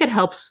 I mean, I think it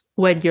helps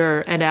when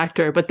you're an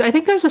actor, but I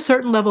think there's a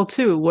certain level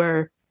too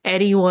where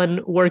anyone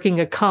working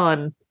a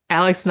con,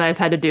 Alex and I have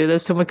had to do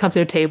this. Someone comes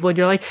to a table and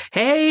you're like,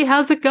 hey,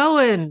 how's it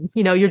going?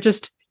 You know,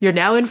 you're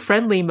now in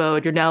friendly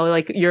mode. You're now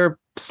like, you're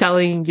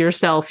selling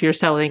yourself. You're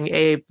selling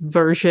a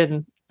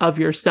version of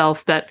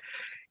yourself that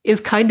is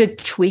kind of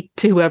tweaked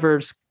to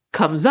whoever's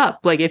comes up.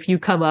 Like if you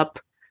come up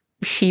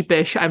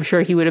sheepish, I'm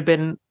sure he would have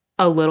been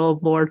a little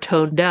more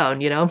toned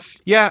down, you know?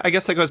 Yeah, I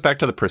guess that goes back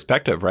to the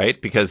perspective,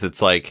 right? Because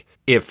it's like,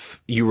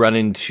 if you run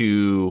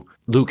into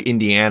Luke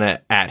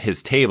Indiana at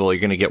his table,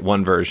 you're going to get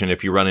one version.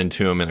 If you run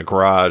into him in a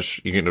garage,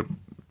 you're going to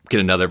get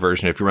another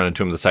version. If you run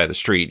into him on the side of the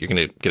street, you're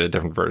going to get a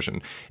different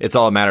version. It's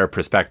all a matter of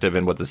perspective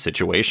and what the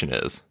situation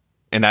is.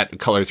 And that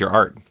colors your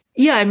art.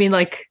 Yeah, I mean,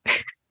 like,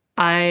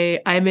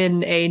 I'm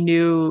in a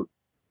new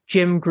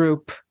gym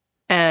group,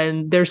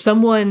 and there's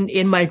someone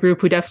in my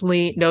group who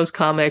definitely knows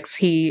comics.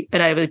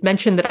 And I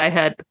mentioned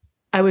that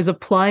I was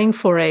applying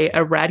for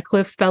a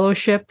Radcliffe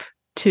fellowship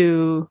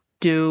to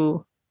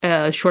do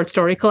a short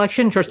story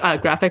collection,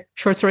 graphic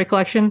short story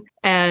collection.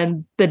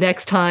 And the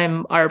next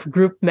time our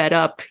group met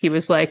up, he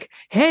was like,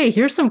 hey,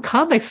 here's some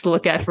comics to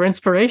look at for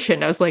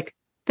inspiration. I was like,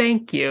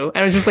 thank you. And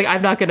I was just like,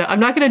 I'm not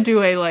gonna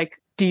do a like,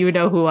 do you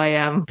know who I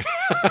am?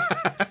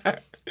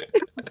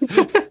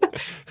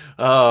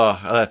 Oh,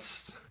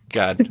 that's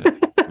God.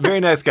 Very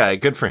nice guy.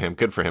 Good for him.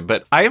 Good for him.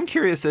 But I am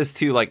curious as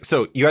to like,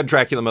 so you had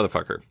Dracula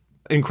Motherfucker.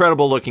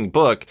 Incredible looking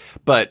book,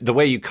 but the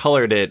way you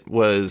colored it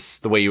was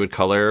the way you would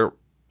color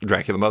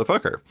Dracula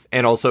Motherfucker.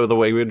 And also the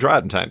way you would draw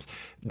it in times.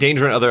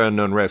 Danger and Other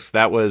Unknown Risks.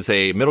 That was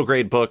a middle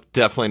grade book.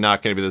 Definitely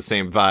not going to be the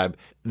same vibe.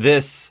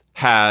 This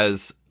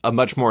has a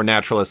much more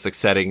naturalistic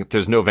setting.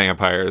 There's no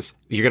vampires.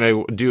 You're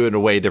going to do it in a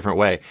way different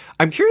way.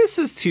 I'm curious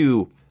as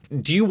to,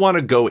 do you want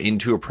to go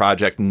into a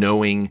project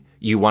knowing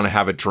you want to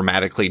have a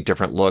dramatically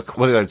different look,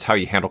 whether it's how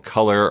you handle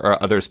color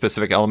or other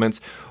specific elements,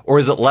 or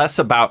is it less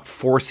about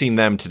forcing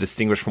them to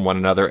distinguish from one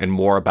another and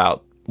more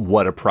about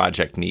what a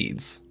project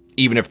needs,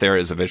 even if there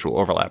is a visual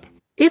overlap?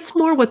 It's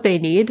more what they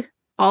need.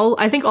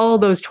 I think all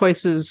of those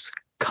choices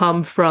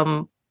come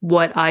from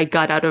what I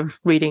got out of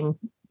reading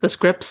the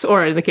scripts,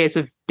 or in the case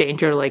of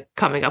Danger, like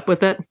coming up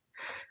with it.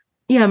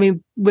 Yeah, I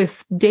mean,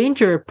 with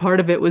Danger, part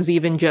of it was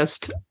even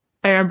just,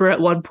 I remember at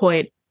one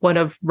point, one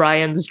of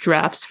Ryan's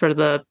drafts for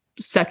the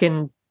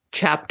second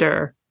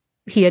chapter,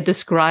 he had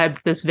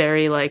described this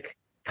very like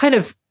kind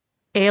of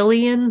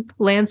alien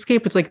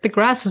landscape. It's like the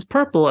grass is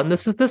purple and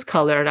this is this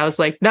color. And I was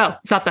like, no,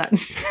 stop that.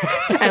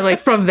 And like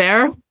from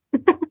there,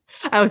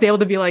 I was able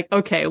to be like,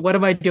 okay, what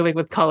am I doing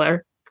with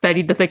color? Because I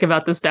need to think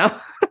about this now.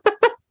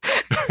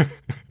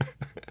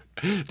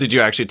 Did you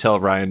actually tell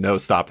Ryan, no,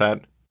 stop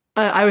that?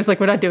 I was like,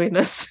 we're not doing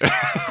this.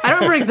 I don't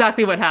remember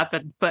exactly what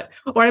happened,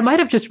 or I might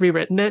have just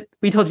rewritten it.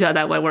 We told you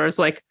that one where it's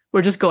like,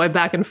 we're just going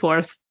back and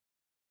forth,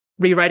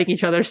 rewriting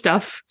each other's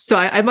stuff. So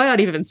I might not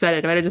even said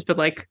it. I might have just been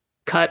like,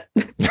 cut.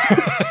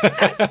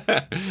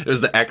 It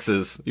was the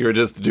X's. You were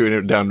just doing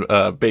it down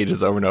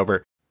pages over and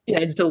over. Yeah,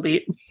 just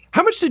delete.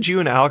 How much did you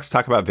and Alex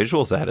talk about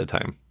visuals ahead of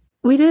time?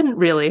 We didn't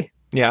really.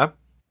 Yeah?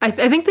 I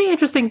think the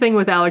interesting thing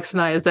with Alex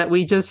and I is that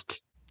we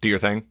just... do your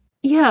thing?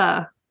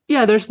 Yeah.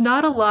 Yeah, there's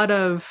not a lot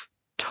of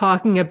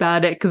talking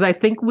about it, because I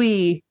think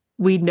we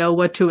we know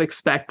what to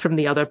expect from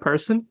the other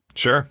person.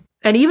 Sure.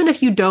 And even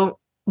if you don't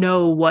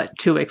know what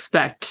to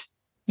expect,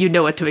 you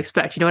know what to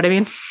expect. You know what I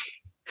mean?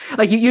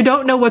 Like you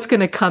don't know what's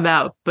going to come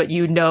out, but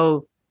you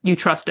know you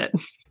trust it.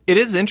 It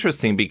is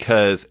interesting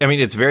because, I mean,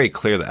 it's very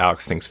clear that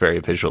Alex thinks very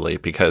visually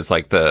because,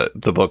 like, the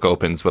book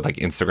opens with, like,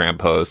 Instagram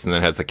posts and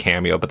then has a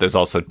cameo, but there's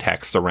also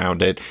text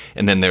around it.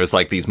 And then there's,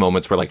 like, these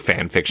moments where, like,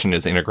 fan fiction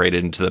is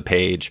integrated into the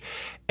page.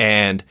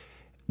 And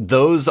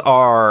those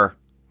are,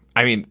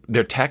 I mean,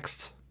 they're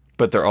text,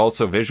 but they're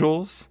also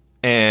visuals.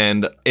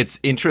 And it's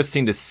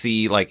interesting to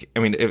see, like, I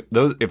mean,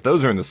 if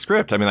those are in the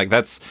script, I mean, like,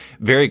 that's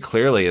very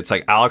clearly, it's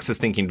like Alex is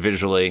thinking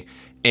visually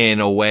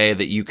in a way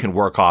that you can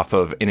work off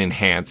of and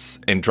enhance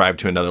and drive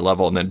to another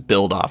level and then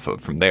build off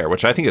of from there,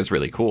 which I think is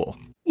really cool.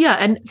 Yeah,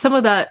 and some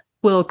of that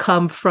will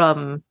come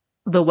from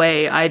the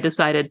way I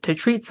decided to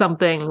treat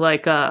something,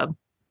 like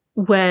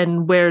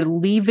when we're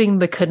leaving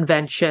the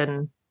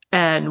convention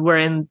and we're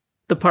in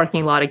the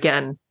parking lot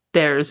again,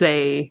 there's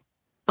a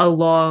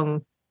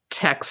long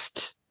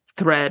text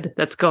thread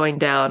that's going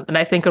down. And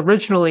I think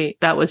originally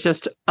that was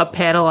just a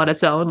panel on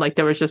its own. Like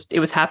it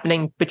was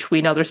happening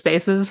between other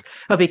spaces.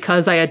 But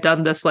because I had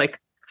done this like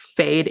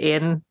fade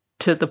in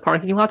to the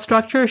parking lot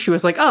structure, she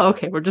was like, oh,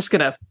 okay, we're just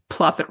going to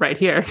plop it right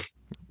here.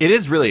 It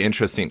is really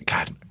interesting.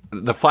 God,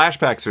 the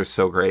flashbacks are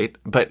so great.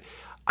 But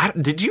I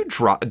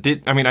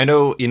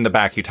know in the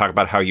back you talk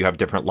about how you have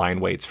different line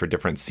weights for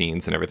different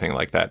scenes and everything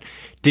like that.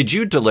 Did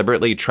you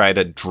deliberately try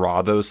to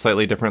draw those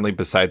slightly differently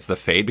besides the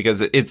fade? Because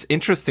it's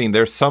interesting.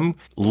 There's some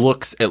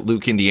looks at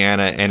Luke,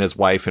 Indiana, and his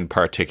wife in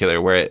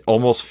particular where it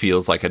almost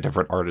feels like a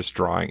different artist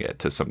drawing it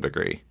to some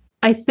degree.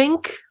 I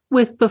think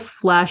with the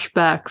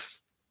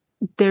flashbacks,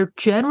 they're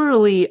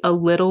generally a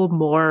little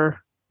more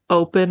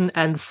open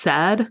and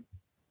sad.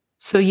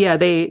 So yeah,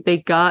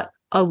 they got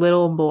a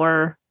little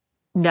more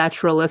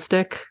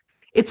naturalistic.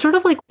 It's sort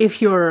of like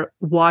if you're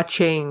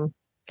watching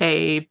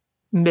a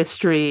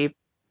mystery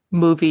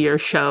movie or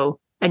show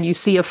and you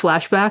see a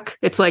flashback,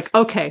 it's like,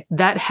 okay,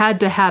 that had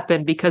to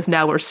happen because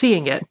now we're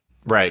seeing it.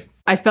 Right.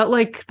 I felt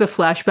like the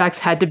flashbacks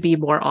had to be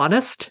more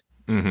honest.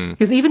 Mm-hmm.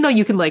 Because even though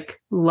you can like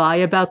lie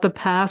about the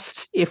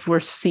past, if we're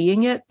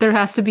seeing it, there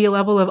has to be a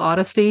level of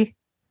honesty,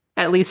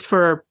 at least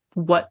for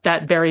what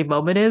that very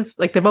moment is.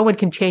 Like the moment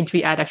can change if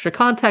we add extra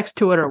context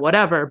to it or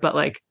whatever, but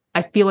like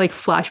I feel like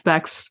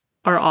flashbacks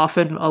are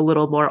often a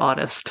little more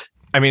honest.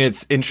 I mean,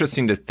 it's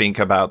interesting to think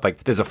about,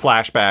 like, there's a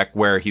flashback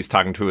where he's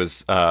talking to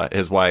his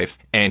wife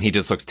and he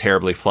just looks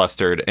terribly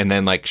flustered. And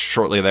then, like,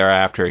 shortly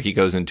thereafter, he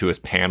goes into his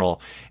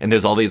panel and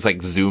there's all these,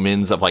 like, zoom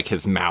ins of, like,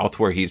 his mouth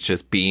where he's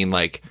just being,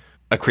 like,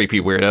 a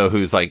creepy weirdo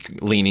who's, like,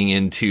 leaning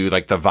into,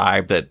 like, the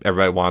vibe that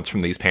everybody wants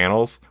from these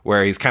panels,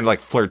 where he's kind of, like,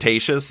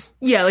 flirtatious.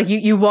 Yeah, like,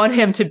 you want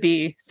him to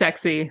be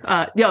sexy.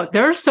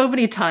 There are so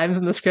many times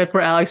in the script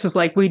where Alex was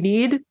like, we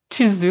need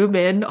to zoom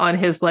in on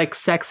his, like,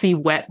 sexy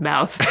wet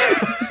mouth.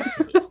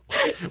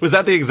 Was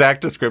that the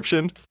exact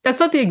description? That's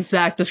not the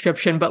exact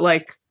description, but,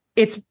 like,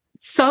 it's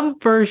some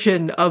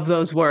version of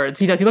those words.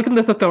 You know, if you look in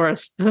the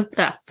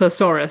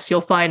thesaurus,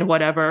 you'll find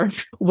whatever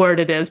word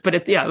it is, but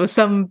it was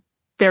some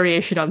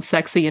variation on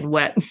sexy and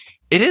wet.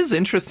 It is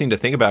interesting to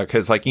think about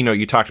because, like, you know,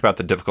 you talked about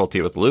the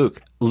difficulty with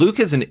Luke. Luke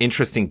is an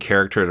interesting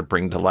character to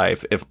bring to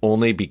life, if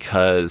only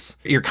because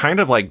you're kind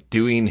of like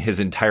doing his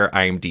entire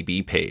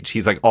IMDb page.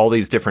 He's like all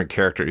these different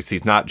characters.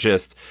 He's not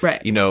just,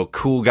 right, you know,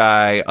 cool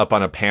guy up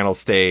on a panel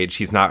stage.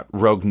 He's not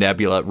Rogue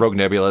Nebula. Rogue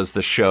Nebula is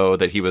the show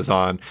that he was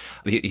on.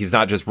 He's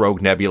not just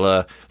Rogue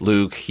Nebula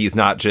Luke. He's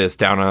not just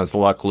down on his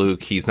luck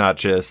Luke. He's not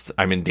just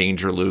I'm in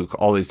danger Luke.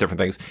 All these different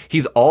things.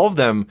 He's all of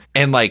them.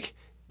 And like,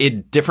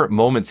 in different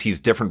moments, he's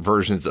different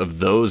versions of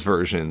those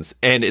versions.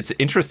 And it's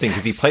interesting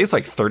because he plays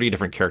like 30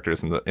 different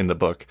characters in the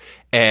book.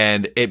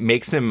 And it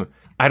makes him,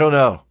 I don't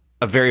know,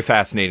 a very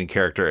fascinating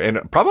character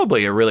and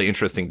probably a really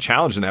interesting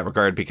challenge in that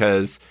regard,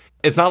 because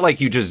it's not like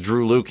you just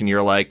drew Luke and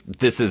you're like,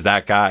 this is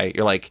that guy.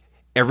 You're like,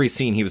 every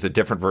scene he was a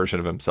different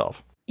version of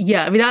himself.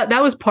 Yeah, I mean,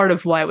 that was part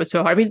of why it was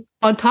so hard. I mean,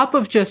 on top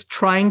of just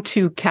trying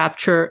to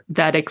capture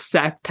that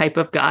exact type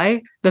of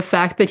guy, the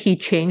fact that he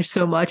changed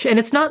so much, and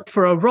it's not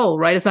for a role,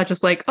 right? It's not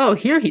just like, oh,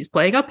 here he's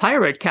playing a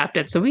pirate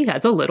captain, so he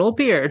has a little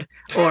beard.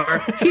 Or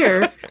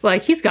here,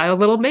 like, he's got a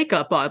little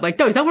makeup on. Like,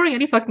 no, he's not wearing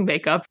any fucking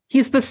makeup.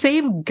 He's the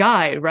same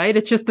guy, right?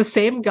 It's just the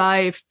same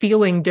guy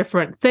feeling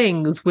different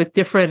things with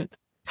different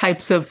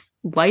types of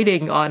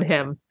lighting on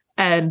him.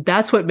 And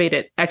that's what made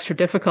it extra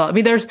difficult. I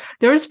mean,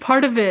 there's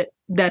part of it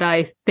that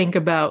I think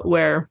about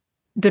where,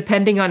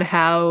 depending on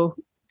how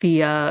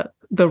the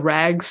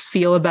rags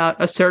feel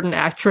about a certain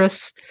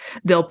actress,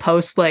 they'll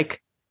post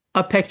like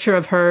a picture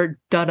of her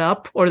done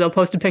up, or they'll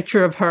post a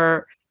picture of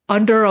her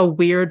under a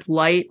weird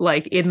light,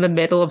 like in the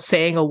middle of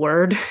saying a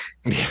word.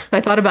 Yeah.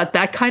 I thought about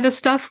that kind of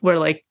stuff where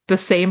like the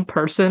same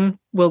person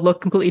will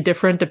look completely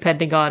different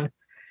depending on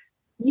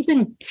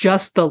even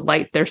just the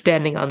light they're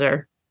standing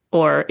under,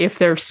 or if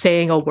they're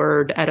saying a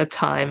word at a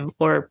time,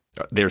 or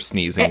they're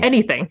sneezing.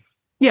 Anything.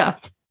 Yeah.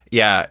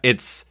 Yeah,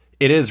 it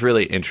is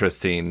really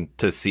interesting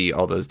to see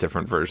all those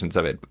different versions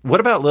of it. What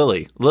about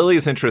Lily? Lily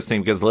is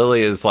interesting because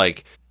Lily is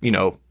like, you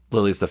know,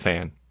 Lily's the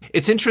fan.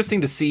 It's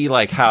interesting to see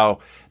like how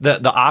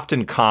the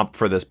often comp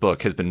for this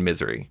book has been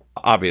misery,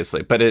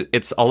 obviously, but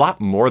it's a lot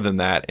more than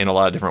that in a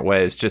lot of different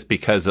ways, just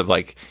because of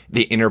like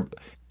the inner.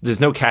 There's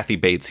no Kathy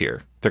Bates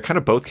here. They're kind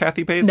of both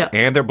Kathy Bates,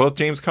 and they're both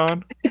James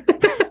Caan.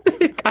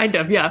 Kind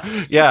of, yeah.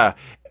 Yeah,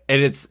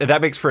 and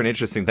that makes for an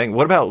interesting thing.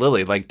 What about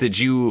Lily? Like, did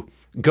you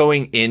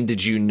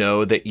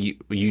know that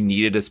you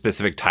needed a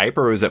specific type,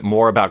 or was it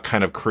more about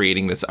kind of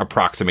creating this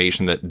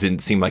approximation that didn't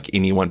seem like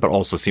anyone, but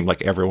also seemed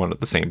like everyone at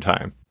the same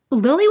time?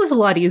 Lily was a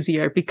lot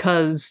easier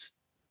because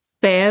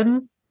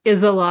Fan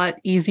is a lot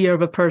easier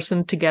of a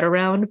person to get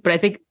around. But I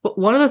think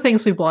one of the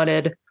things we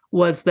wanted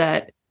was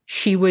that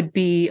she would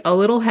be a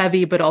little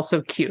heavy, but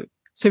also cute.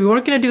 So we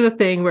weren't going to do the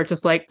thing where it's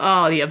just like,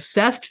 oh, the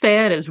obsessed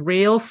fan is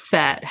real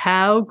fat.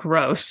 How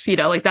gross.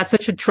 Like that's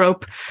such a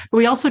trope. But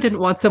we also didn't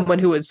want someone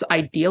who was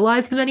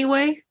idealized in any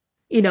way.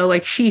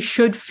 Like she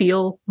should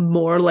feel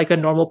more like a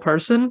normal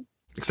person.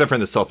 Except for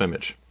in the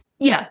self-image.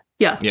 Yeah.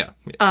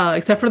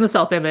 Except for in the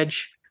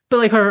self-image. But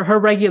like her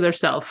regular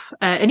self.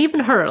 And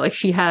even her, like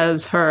she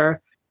has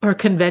her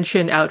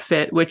convention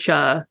outfit, which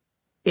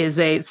is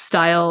a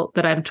style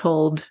that I'm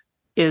told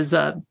is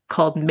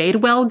called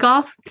Madewell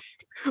goth,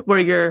 where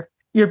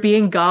you're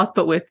being goth,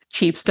 but with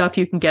cheap stuff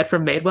you can get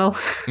from Madewell.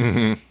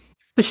 Mm-hmm.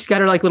 So she's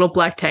got her like little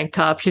black tank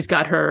top. She's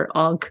got her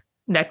Ankh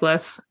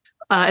necklace.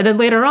 And then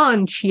later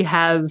on, she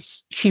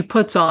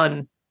puts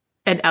on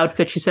an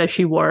outfit she says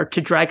she wore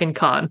to Dragon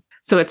Con.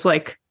 So it's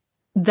like,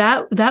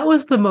 that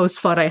was the most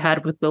fun I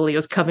had with Lily,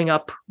 was coming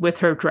up with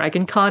her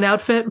Dragon Con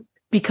outfit,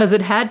 because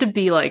it had to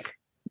be like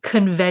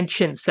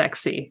convention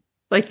sexy.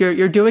 Like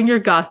you're doing your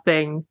goth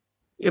thing,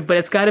 but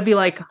it's got to be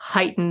like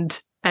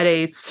heightened at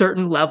a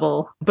certain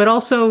level. But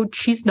also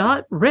she's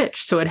not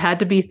rich, so it had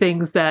to be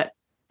things that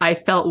I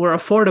felt were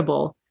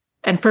affordable.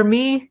 And for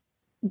me,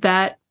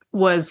 that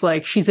was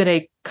like, she's in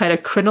a kind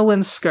of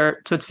crinoline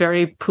skirt, so it's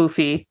very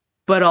poofy,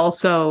 but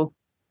also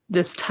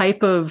this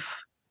type of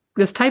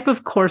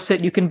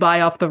corset you can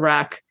buy off the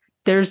rack.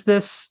 There's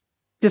this,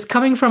 just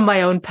coming from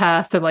my own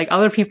past and like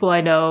other people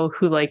I know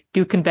who like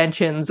do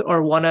conventions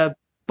or want to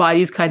buy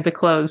these kinds of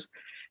clothes,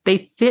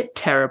 they fit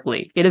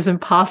terribly. It is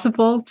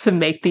impossible to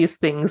make these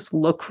things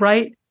look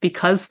right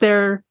because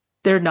they're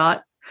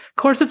not.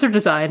 Corsets are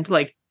designed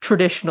like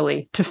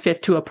traditionally to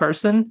fit to a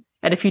person.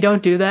 And if you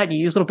don't do that, you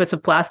use little bits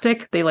of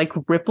plastic, they like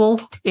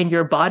ripple in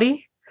your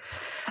body.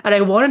 And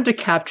I wanted to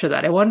capture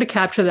that. I wanted to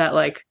capture that,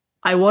 like,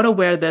 I want to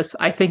wear this.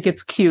 I think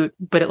it's cute,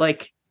 but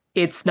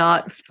it's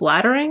not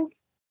flattering.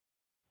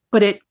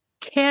 But it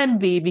can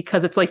be,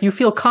 because it's like you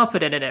feel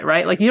confident in it,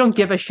 right? Like you don't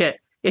give a shit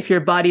if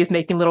your body is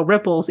making little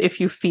ripples if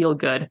you feel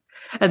good.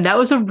 And that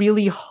was a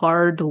really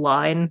hard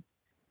line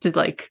to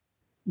like,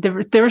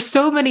 there were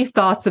so many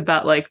thoughts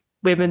about like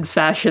women's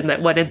fashion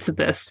that went into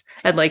this,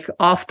 and like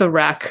off the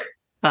rack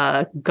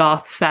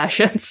goth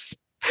fashions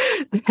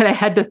that I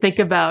had to think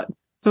about.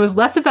 So it was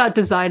less about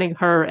designing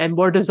her and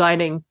more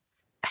designing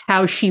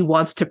how she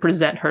wants to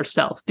present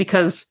herself.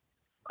 Because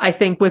I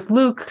think with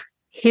Luke,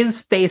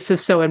 his face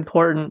is so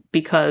important,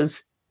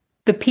 because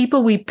the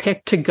people we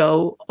pick to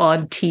go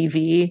on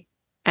TV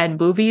and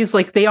movies,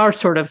 like they are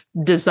sort of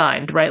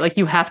designed, right? Like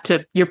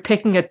you're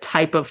picking a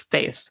type of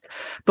face.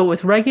 But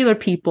with regular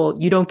people,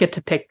 you don't get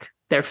to pick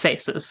their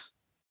faces.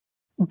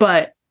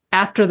 But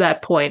after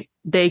that point,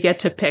 they get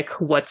to pick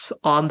what's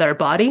on their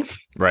body.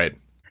 Right.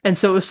 And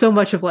so it was so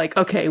much of like,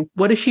 okay,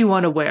 what does she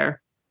want to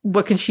wear?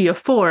 What can she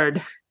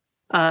afford?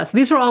 So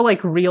these were all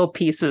like real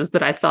pieces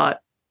that I thought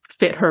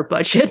fit her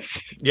budget.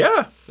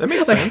 Yeah, that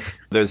makes sense.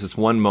 There's this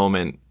one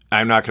moment,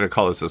 I'm not going to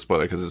call this a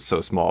spoiler because it's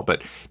so small,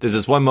 but there's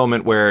this one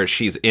moment where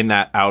she's in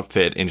that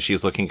outfit and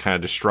she's looking kind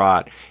of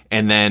distraught.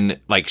 And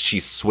then like she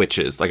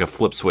switches, like a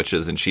flip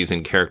switches, and she's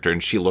in character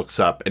and she looks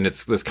up, and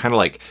it's this kind of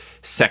like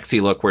sexy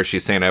look where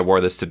she's saying, I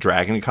wore this to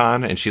Dragon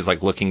Con, and she's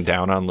like looking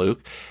down on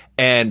Luke.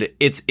 And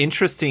it's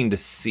interesting to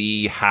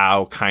see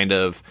how kind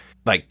of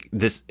like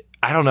this,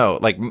 I don't know,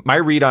 like my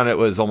read on it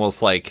was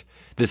almost like,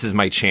 this is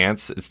my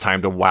chance. It's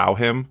time to wow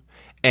him.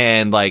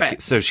 And like,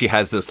 right. So she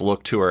has this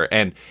look to her,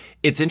 and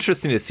it's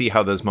interesting to see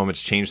how those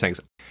moments change things.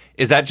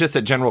 Is that just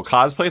a general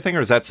cosplay thing,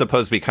 or is that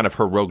supposed to be kind of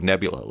her Rogue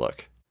Nebula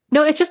look?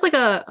 No, it's just like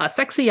a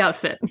sexy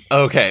outfit.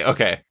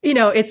 Okay.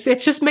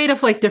 It's just made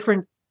of like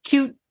different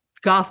cute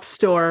goth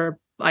store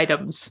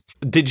items.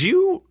 Did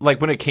you, like,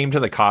 when it came to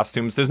the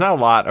costumes, there's not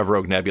a lot of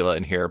Rogue Nebula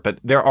in here, but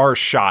there are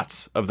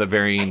shots of the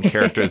varying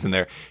characters in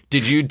there.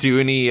 Did you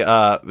do any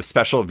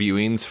special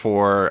viewings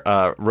for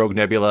Rogue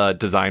Nebula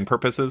design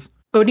purposes?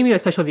 What do you mean by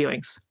special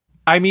viewings?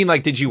 I mean,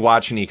 like, did you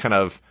watch any kind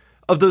of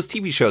those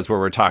TV shows where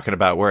we're talking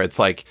about, where it's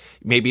like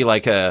maybe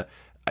like a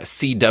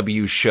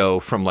CW show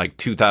from like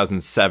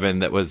 2007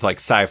 that was like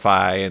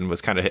sci-fi and was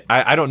kind of,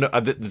 I don't know.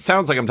 It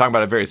sounds like I'm talking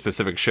about a very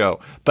specific show,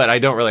 but I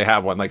don't really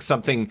have one. Like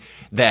something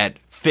that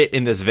fit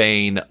in this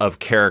vein of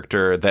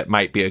character that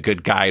might be a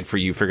good guide for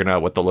you figuring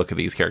out what the look of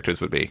these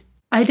characters would be.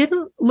 I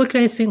didn't look at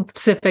anything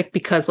specific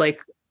because like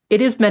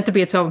it is meant to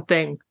be its own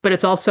thing, but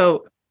it's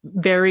also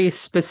very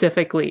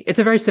specifically, it's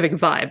a very specific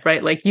vibe,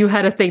 right? Like you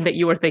had a thing that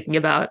you were thinking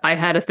about. I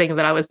had a thing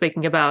that I was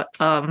thinking about.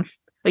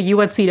 Like you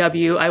went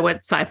CW, I went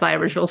sci-fi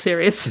original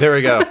series. There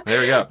we go. There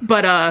we go.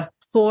 But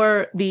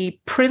for the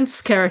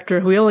Prince character,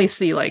 who we only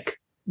see like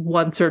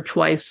once or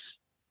twice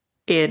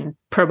in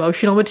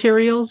promotional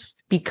materials,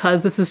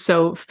 because this is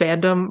so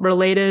fandom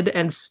related,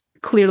 and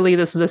clearly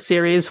this is a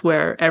series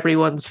where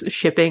everyone's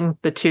shipping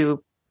the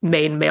two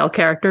main male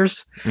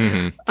characters.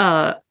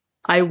 I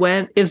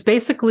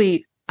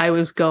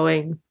was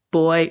going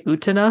boy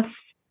Utena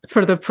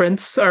for the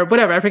Prince, or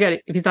whatever. I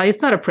forget. He's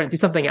not a prince.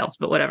 He's something else,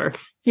 but whatever.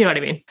 You know what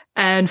I mean?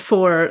 And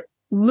for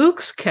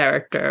Luke's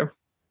character,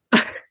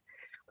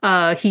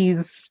 he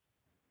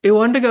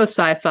wanted to go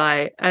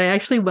sci-fi, and I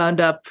actually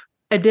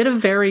I did a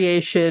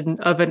variation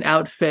of an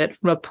outfit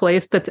from a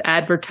place that's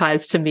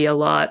advertised to me a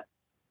lot,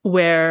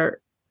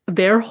 where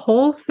their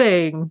whole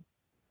thing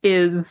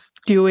is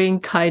doing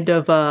kind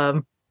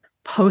of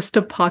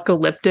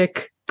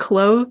post-apocalyptic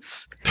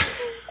clothes.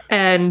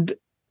 And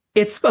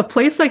it's a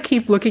place I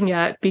keep looking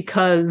at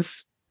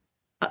because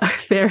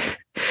there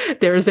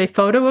is a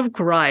photo of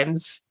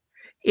Grimes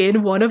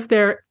in one of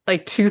their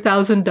like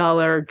 $2,000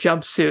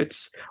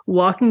 jumpsuits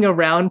walking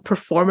around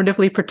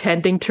performatively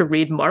pretending to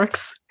read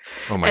Marx.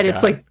 Oh my God.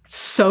 It's like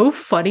so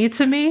funny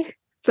to me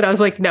that I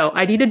was like, no,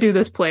 I need to do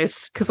this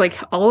place because like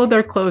all of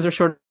their clothes are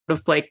sort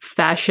of like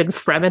fashion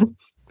Fremen.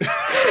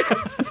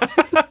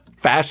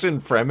 Fashion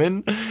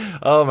Fremen?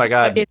 Oh my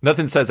God.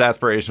 Nothing says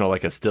aspirational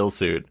like a still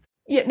suit.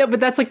 Yeah, no, but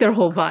that's like their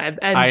whole vibe.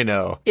 And I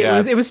know.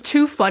 It was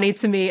too funny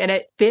to me, and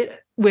it fit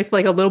with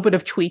like a little bit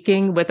of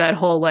tweaking with that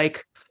whole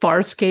like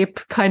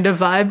Farscape kind of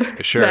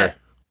vibe. Sure. That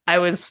I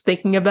was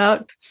thinking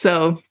about.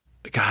 So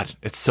God,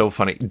 it's so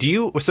funny.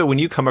 So when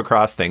you come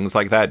across things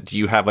like that, do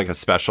you have like a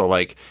special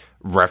like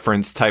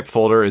reference type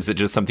folder? Is it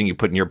just something you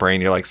put in your brain?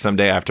 You're like,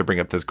 someday I have to bring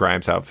up this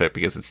Grimes outfit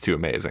because it's too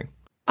amazing.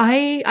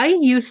 I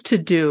used to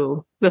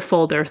do the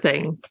folder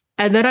thing,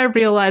 and then I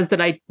realized that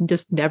I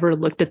just never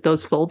looked at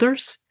those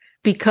folders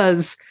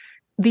because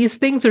these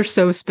things are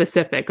so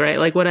specific, right?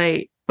 Like when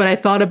I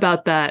thought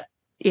about that,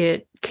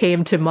 it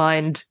came to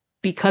mind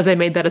because I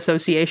made that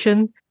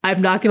association.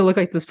 I'm not going to look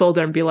at this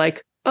folder and be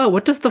like, oh,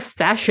 what does the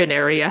fashion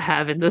area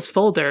have in this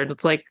folder? And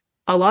it's like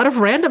a lot of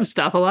random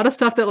stuff, a lot of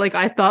stuff that like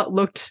I thought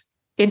looked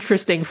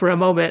interesting for a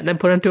moment and then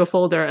put into a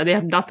folder and they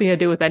have nothing to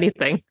do with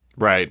anything.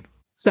 Right.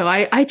 So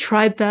I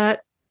tried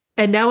that,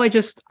 and now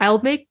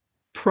I'll make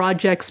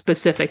project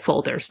specific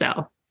folders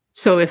now.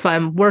 So if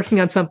I'm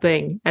working on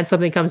something and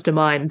something comes to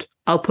mind,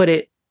 I'll put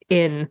it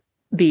in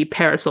the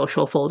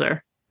Parasocial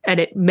folder, and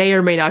it may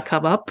or may not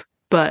come up,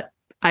 but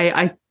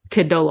I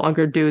can no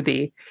longer do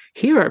the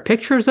here are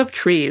pictures of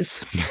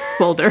trees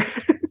folder.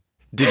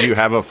 Did you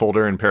have a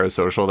folder in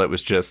Parasocial that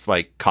was just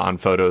like con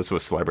photos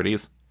with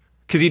celebrities?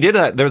 Because you did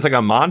that. There was like a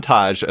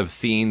montage of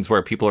scenes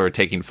where people are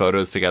taking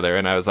photos together,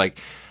 and I was like,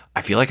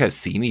 I feel like I've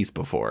seen these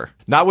before.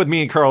 Not with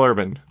me and Carl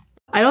Urban.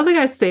 I don't think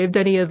I saved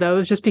any of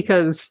those just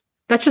because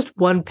that's just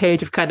one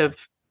page of kind of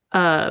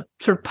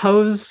sort of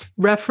pose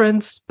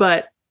reference.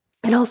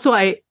 And also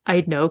I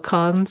know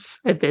cons.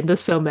 I've been to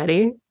so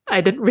many. I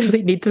didn't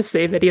really need to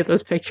save any of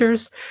those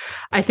pictures.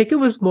 I think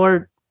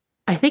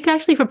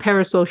actually for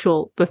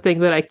Parasocial, the thing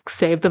that I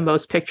saved the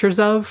most pictures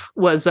of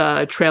was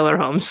trailer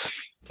homes.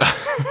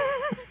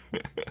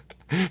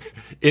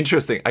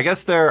 Interesting. I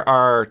guess there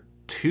are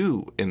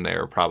 2 in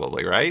there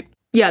probably, right?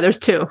 Yeah, there's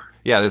 2.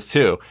 Yeah, there's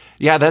 2.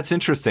 Yeah, that's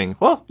interesting.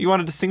 Well, you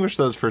want to distinguish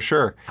those for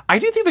sure. I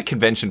do think the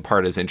convention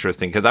part is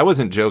interesting because I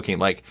wasn't joking.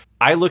 Like,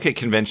 I look at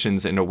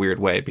conventions in a weird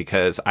way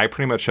because I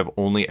pretty much have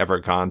only ever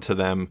gone to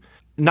them,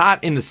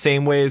 not in the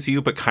same way as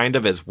you, but kind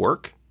of as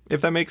work,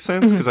 if that makes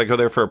sense. Because I go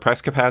there for a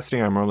press capacity.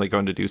 I'm normally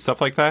going to do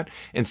stuff like that.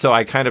 And so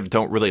I kind of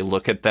don't really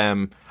look at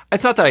them.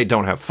 It's not that I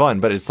don't have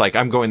fun, but it's like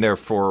I'm going there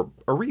for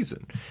a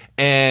reason.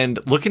 And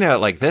looking at it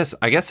like this,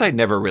 I guess I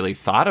never really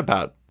thought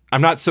about.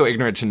 I'm not so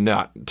ignorant to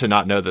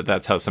not know that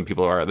that's how some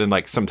people are. Then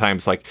like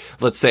sometimes, like,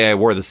 let's say I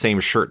wore the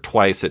same shirt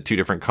twice at 2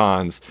 different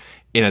cons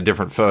in a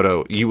different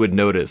photo, you would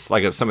notice,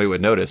 like if somebody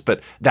would notice.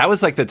 But that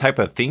was like the type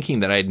of thinking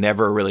that I'd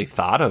never really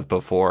thought of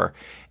before.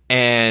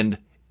 And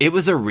it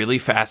was a really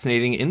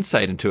fascinating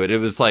insight into it. It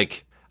was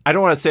like, I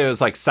don't want to say it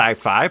was like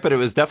sci-fi, but it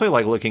was definitely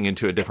like looking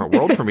into a different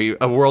world for me,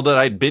 a world that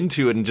I'd been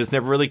to and just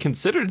never really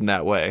considered in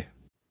that way.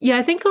 Yeah,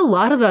 I think a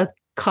lot of the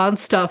con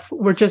stuff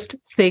were just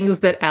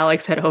things that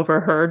Alex had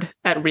overheard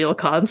at real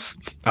cons.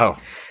 Oh.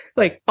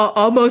 Like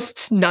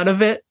almost none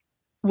of it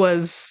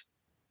was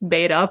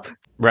made up.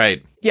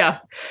 Right. Yeah.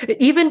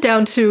 Even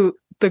down to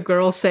the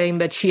girl saying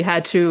that she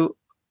had to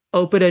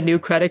open a new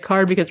credit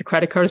card because her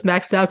credit card's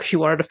maxed out because she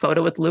wanted a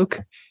photo with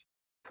Luke.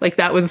 Like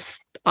that was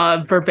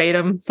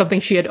verbatim something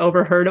she had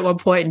overheard at one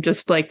point and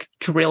just like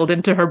drilled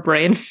into her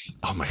brain.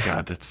 Oh my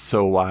God, that's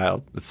so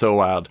wild. It's so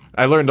wild.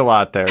 I learned a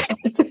lot there.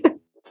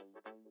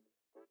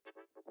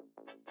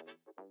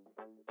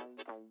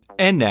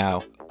 And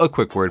now, a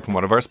quick word from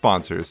one of our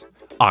sponsors.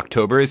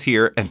 October is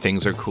here and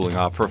things are cooling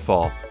off for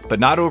fall, but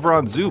not over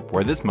on Zoop,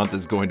 where this month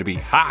is going to be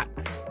hot.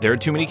 There are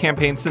too many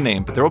campaigns to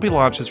name, but there will be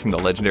launches from the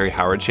legendary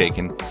Howard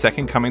Chaykin,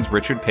 Second Coming's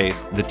Richard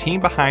Pace, the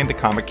team behind the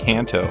comic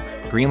Kanto,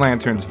 Green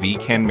Lantern's V.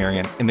 Ken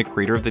Marion, and the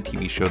creator of the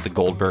TV show The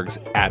Goldbergs,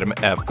 Adam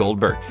F.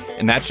 Goldberg.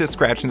 And that's just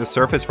scratching the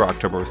surface for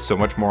October with so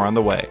much more on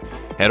the way.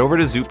 Head over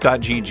to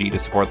zoop.gg to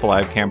support the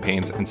live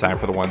campaigns and sign up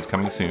for the ones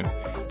coming soon.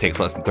 It takes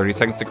less than 30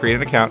 seconds to create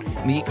an account,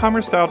 and the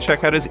e-commerce style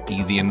checkout is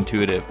easy and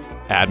intuitive.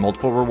 Add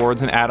multiple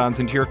rewards and add-ons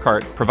into your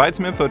cart, provide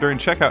some info during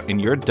checkout, and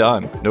you're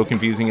done. No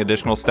confusing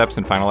additional steps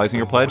in finalizing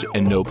your pledge,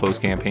 and no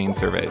post-campaign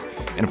surveys.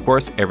 And of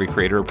course, every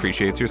creator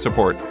appreciates your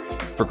support.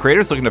 For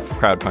creators looking to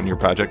crowdfund your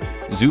project,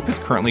 Zoop is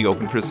currently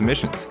open for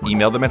submissions.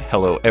 Email them at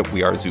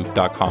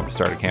hello@wearezoop.com to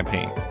start a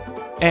campaign.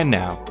 And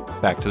now,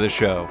 back to the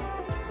show.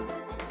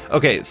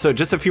 Okay, so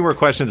just a few more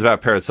questions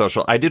about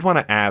Parasocial. I did want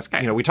to ask,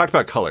 we talked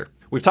about color.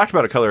 We've talked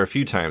about color a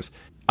few times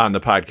on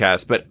the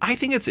podcast, but I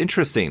think it's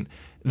interesting.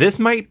 This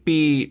might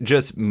be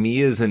just me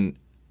as in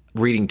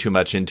reading too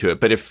much into it,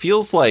 but it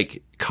feels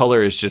like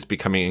color is just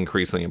becoming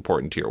increasingly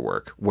important to your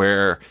work,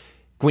 where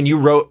when you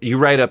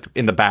write up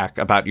in the back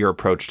about your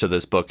approach to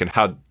this book and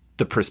how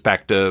the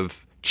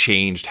perspective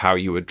changed how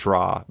you would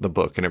draw the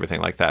book and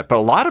everything like that. But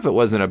a lot of it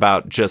wasn't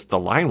about just the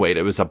line weight.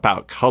 It was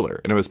about color,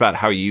 and it was about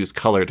how you use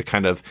color to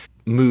kind of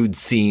mood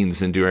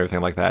scenes and do everything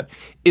like that.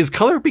 Is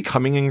color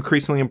becoming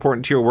increasingly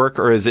important to your work,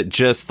 or is it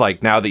just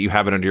like now that you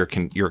have it under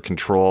your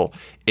control,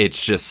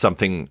 it's just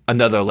something,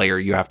 another layer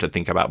you have to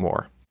think about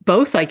more?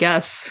 Both, I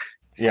guess.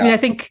 Yeah. I mean, I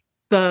think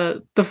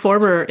the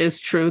former is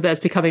true, that it's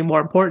becoming more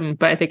important,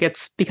 but I think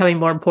it's becoming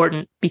more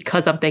important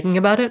because I'm thinking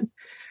about it.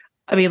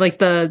 I mean, like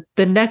the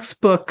next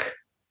book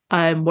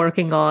I'm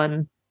working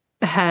on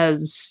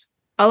has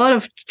a lot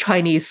of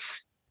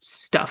Chinese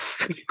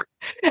stuff.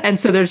 And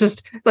so there's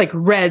just like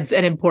red's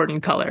an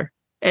important color.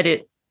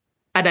 And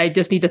I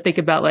just need to think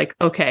about like,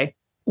 okay,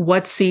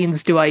 what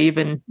scenes do I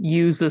even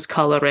use this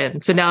color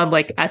in? So now I'm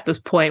like at this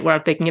point where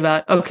I'm thinking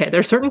about, okay,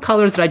 there's certain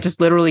colors that I just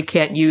literally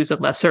can't use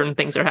unless certain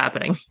things are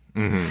happening.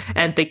 Mm-hmm.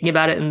 And thinking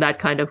about it in that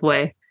kind of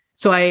way.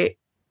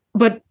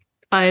 But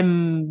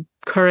I'm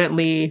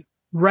currently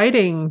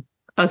writing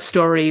a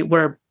story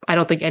where I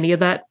don't think any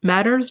of that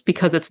matters,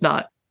 because it's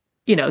not,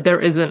 there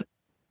isn't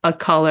a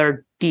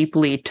color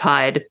deeply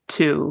tied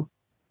to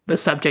the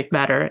subject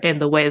matter in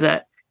the way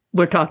that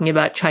we're talking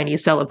about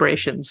Chinese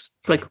celebrations.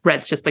 Like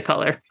red's just the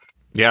color.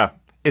 Yeah.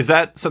 Is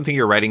that something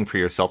you're writing for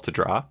yourself to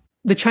draw?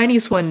 The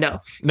Chinese one,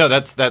 no. No,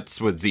 that's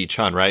with Z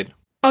Chun, right?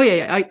 Oh,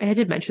 yeah. I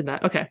did mention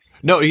that. Okay.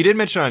 No, you did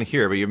mention it on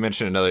here, but you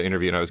mentioned another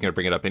interview, and I was going to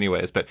bring it up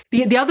anyways. But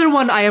the other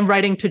one I am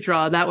writing to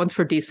draw, that one's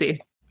for DC.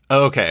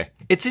 Okay.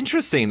 It's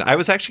interesting. I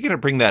was actually going to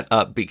bring that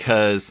up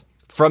because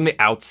from the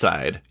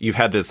outside, you've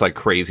had this like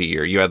crazy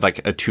year. You had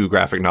like a 2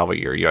 graphic novel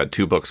year. You had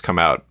 2 books come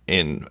out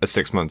in a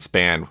 6-month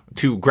span,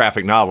 2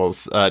 graphic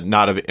novels.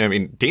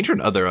 Danger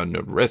and Other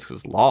Unknown Risks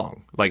is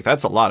long. Like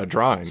that's a lot of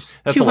drawing.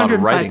 That's a lot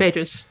of writing. 205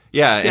 pages.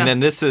 Yeah. And then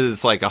this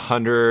is like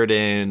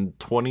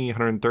 120,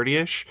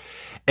 130-ish.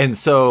 And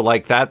so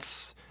like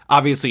that's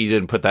obviously you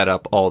didn't put that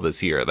up all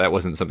this year. That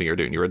wasn't something you were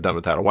doing. You were done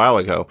with that a while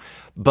ago.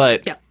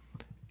 But yeah.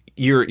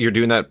 You're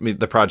doing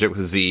the project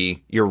with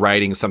Z. You're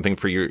writing something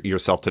for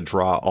yourself to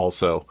draw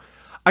also.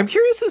 I'm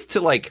curious as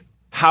to like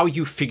how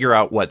you figure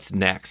out what's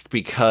next,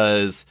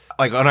 because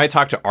like when I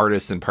talk to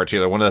artists in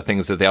particular, one of the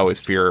things that they always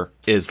fear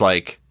is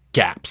like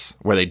gaps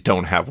where they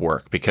don't have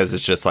work, because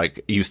it's just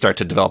like you start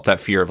to develop that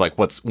fear of like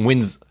when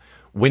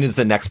is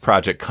the next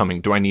project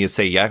coming? Do I need to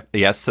say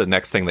yes to the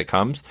next thing that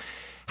comes?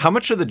 How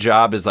much of the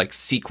job is like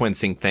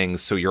sequencing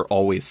things so you're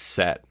always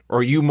set? Or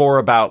are you more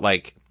about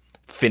like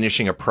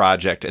finishing a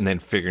project and then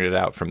figuring it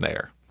out from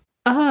there?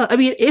 I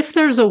mean, if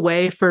there's a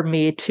way for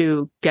me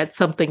to get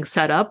something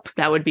set up,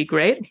 that would be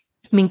great.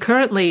 I mean,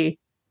 currently,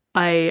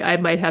 I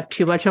might have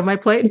too much on my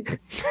plate.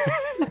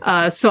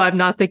 So I'm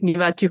not thinking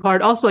about it too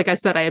hard. Also, like I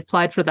said, I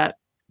applied for that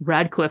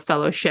Radcliffe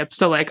Fellowship.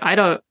 So like,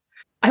 I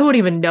won't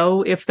even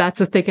know if that's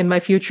a thing in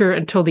my future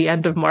until the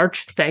end of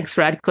March. Thanks,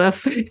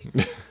 Radcliffe.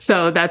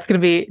 So that's going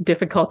to be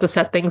difficult to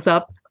set things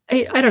up.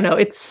 I don't know.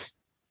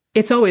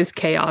 It's always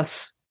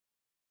chaos.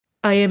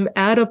 I am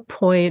at a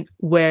point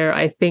where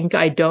I think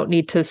I don't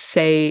need to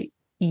say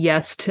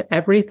yes to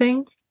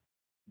everything.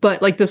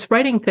 But like this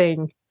writing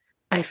thing,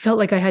 I felt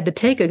like I had to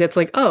take it. It's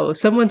like, oh,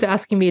 someone's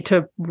asking me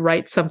to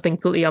write something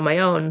completely on my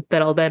own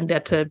that I'll then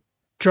get to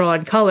draw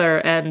in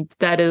color. And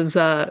that is,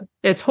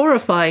 it's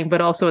horrifying,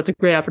 but also it's a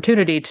great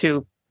opportunity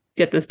to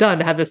get this done,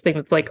 to have this thing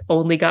that's like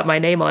only got my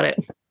name on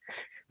it,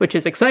 which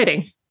is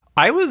exciting.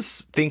 I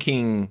was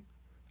thinking,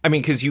 I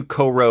mean, because you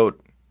co-wrote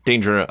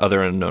Danger and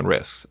Other Unknown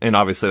Risks, and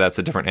obviously that's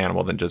a different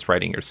animal than just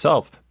writing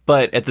yourself.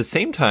 But at the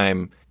same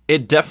time,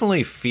 it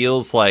definitely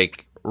feels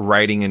like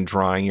writing and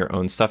drawing your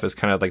own stuff is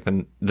kind of like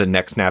the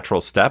next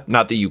natural step.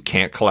 Not that you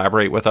can't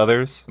collaborate with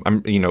others.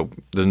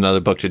 There's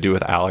another book to do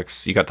with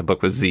Alex. You got the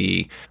book with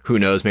Z. Who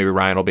knows? Maybe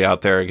Ryan will be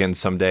out there again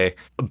someday.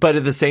 But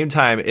at the same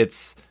time,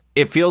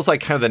 it feels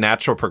like kind of the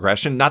natural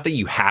progression. Not that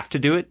you have to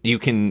do it. You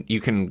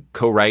can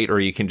co-write, or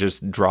you can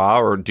just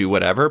draw or do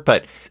whatever.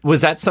 But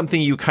was that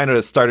something you kind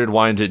of started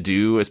wanting to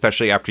do,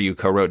 especially after you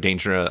co-wrote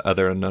Danger and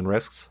Other Unknown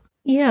Risks?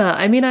 Yeah,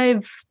 I mean,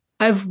 I've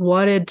I've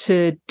wanted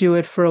to do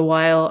it for a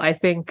while. I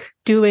think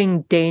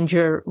doing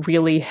Danger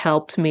really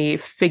helped me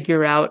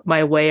figure out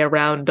my way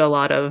around a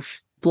lot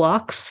of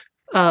blocks.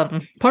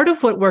 Part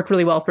of what worked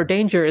really well for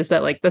Danger is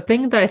that like the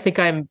thing that I think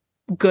I'm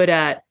good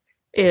at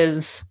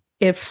is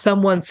if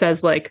someone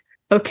says like,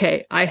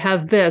 okay, I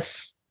have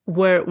this,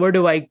 what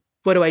do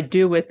I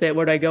do with it?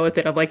 Where do I go with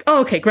it? I'm like,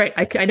 oh, okay, great.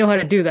 I know how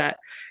to do that.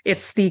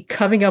 It's the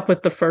coming up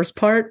with the first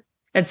part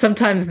and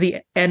sometimes the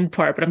end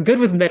part, but I'm good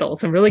with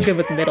middles. I'm really good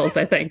with middles,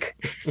 I think.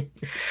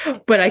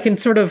 But I can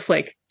sort of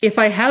like, if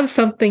I have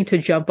something to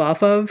jump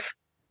off of,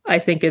 I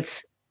think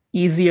it's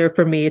easier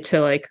for me to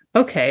like,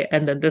 okay,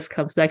 and then this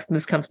comes next and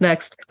this comes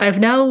next. I've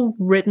now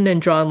written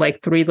and drawn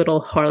like 3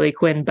 little Harley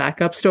Quinn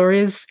backup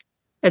stories.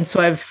 And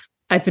so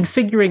I've been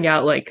figuring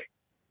out like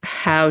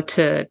how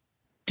to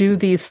do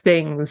these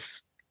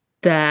things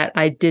that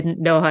I didn't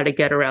know how to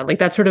get around. Like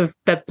that sort of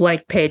that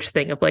blank page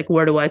thing of like,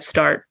 where do I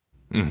start?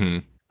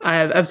 Mm-hmm.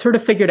 I've sort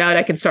of figured out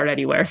I can start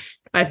anywhere.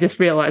 I've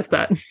just realized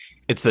that.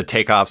 It's the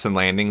takeoffs and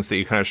landings that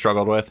you kind of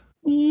struggled with?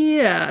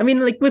 Yeah. I mean,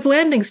 like with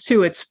landings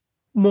too, it's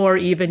more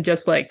even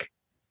just like,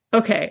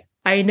 okay,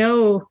 I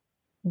know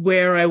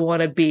where I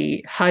want to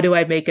be. How do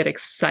I make it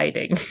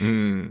exciting?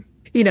 Mm.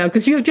 You know,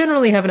 because you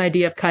generally have an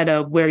idea of kind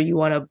of where you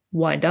want to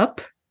wind up.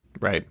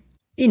 Right.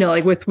 You know,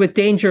 like with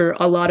Danger,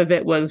 a lot of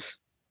it was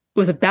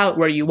about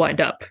where you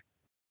wind up.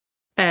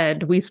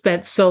 And we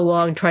spent so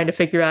long trying to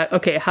figure out,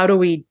 okay, how do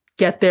we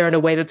get there in a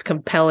way that's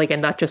compelling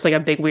and not just like a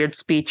big weird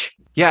speech?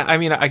 Yeah, I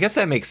mean, I guess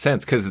that makes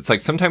sense because it's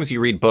like sometimes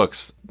you read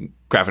books,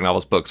 graphic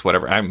novels, books,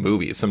 whatever, and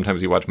movies.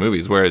 Sometimes you watch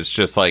movies where it's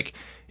just like,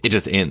 it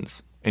just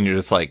ends. And you're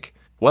just like,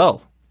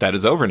 well, that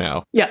is over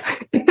now. Yeah.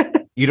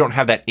 You don't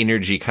have that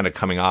energy kind of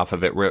coming off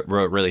of it where it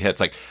really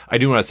hits. Like, I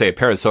do want to say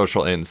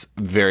Parasocial ends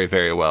very,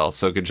 very well.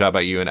 So good job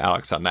by you and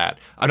Alex on that.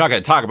 I'm not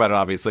going to talk about it,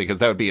 obviously, because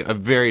that would be a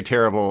very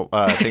terrible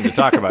thing to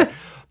talk about.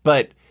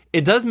 But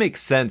it does make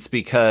sense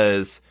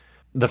because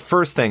the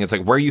first thing is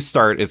like where you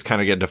start is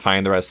kind of going to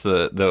define the rest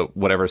of the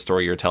whatever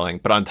story you're telling.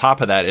 But on top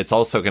of that, it's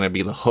also going to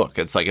be the hook.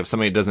 It's like if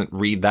somebody doesn't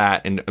read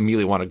that and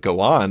immediately want to go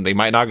on, they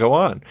might not go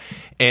on.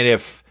 And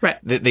if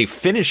they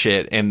finish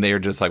it and they're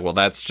just like, well,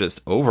 that's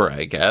just over,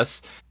 I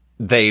guess,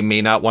 they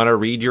may not want to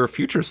read your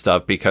future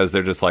stuff because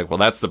they're just like, well,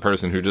 that's the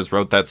person who just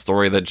wrote that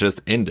story that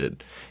just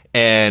ended.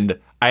 And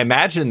I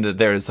imagine that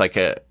there's like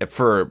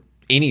for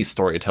any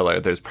storyteller,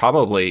 there's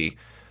probably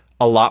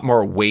a lot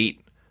more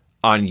weight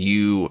on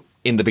you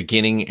in the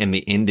beginning and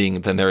the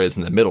ending than there is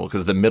in the middle,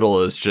 because the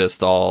middle is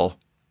just all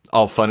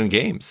fun and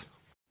games.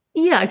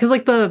 Yeah, because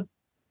like the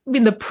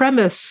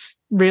premise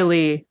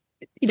really,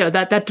 you know,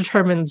 that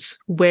determines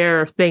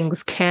where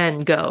things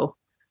can go.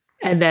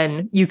 And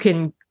then you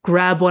can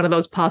grab one of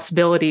those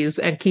possibilities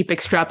and keep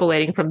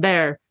extrapolating from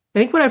there. I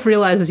think what I've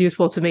realized is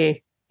useful to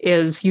me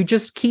is you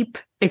just keep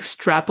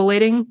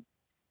extrapolating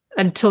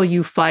until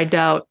you find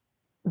out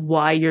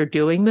why you're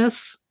doing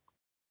this.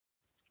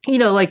 You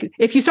know, like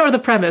if you start with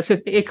the premise,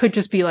 it could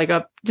just be like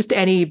just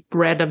any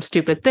random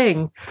stupid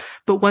thing.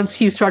 But once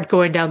you start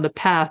going down the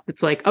path,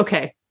 it's like,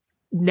 okay,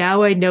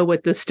 now I know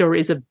what this story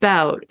is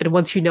about. And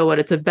once you know what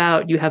it's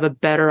about, you have a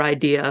better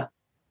idea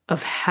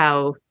of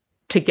how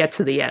to get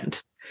to the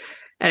end.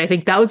 And I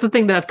think that was the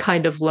thing that I've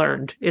kind of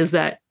learned is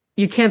that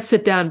you can't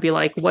sit down and be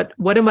like,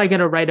 what am I going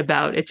to write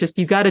about? It's just,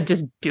 you got to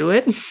just do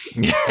it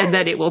and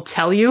then it will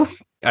tell you.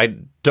 I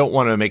don't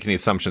want to make any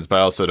assumptions, but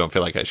I also don't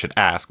feel like I should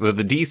ask. The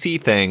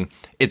DC thing,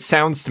 it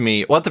sounds to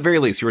me, well, at the very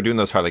least, you were doing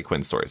those Harley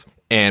Quinn stories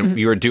and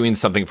you were doing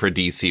something for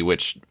DC,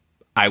 which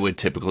I would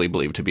typically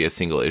believe to be a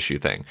single issue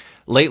thing.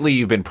 Lately,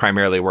 you've been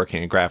primarily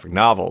working in graphic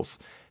novels.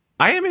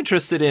 I am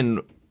interested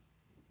in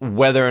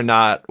whether or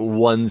not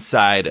one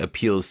side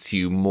appeals to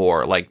you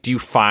more. Like, do you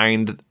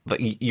find like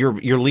your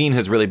lean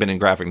has really been in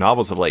graphic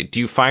novels of late?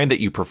 Do you find that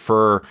you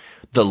prefer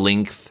the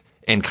length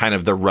and kind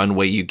of the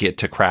runway you get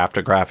to craft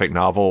a graphic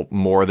novel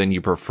more than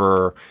you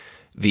prefer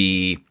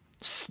the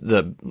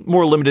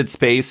more limited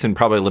space and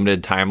probably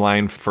limited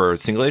timeline for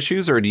single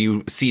issues? Or do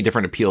you see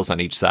different appeals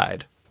on each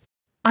side?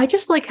 I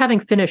just like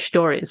having finished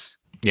stories.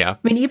 Yeah. I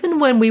mean, even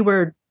when we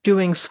were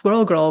doing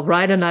Squirrel Girl,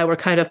 Ryan and I were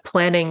kind of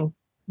planning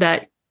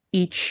that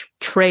each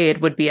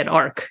trade would be an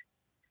arc.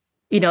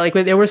 You know, like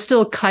there was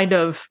still kind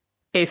of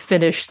a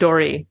finished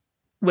story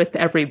with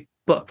every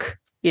book.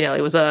 You know,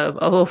 it was a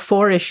little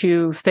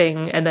 4-issue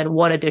thing and then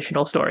one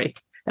additional story.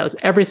 That was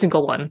every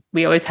single one.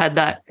 We always had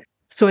that.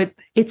 So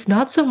it's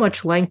not so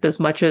much length as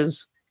much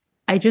as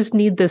I just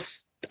need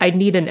this. I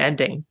need an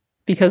ending,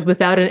 because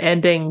without an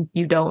ending,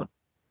 I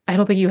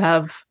don't think you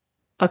have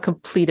a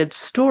completed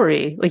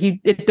story.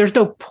 Like there's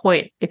no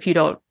point if you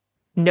don't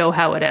know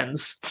how it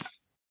ends.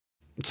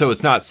 So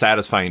it's not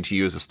satisfying to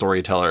you as a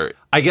storyteller.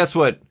 I guess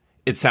what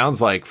it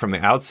sounds like from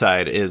the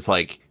outside is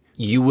like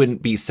you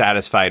wouldn't be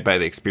satisfied by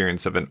the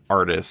experience of an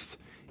artist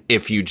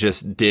if you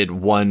just did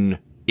one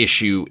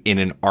issue in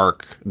an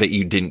arc that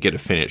you didn't get to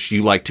finish.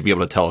 You like to be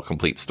able to tell a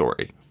complete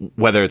story,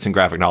 whether it's in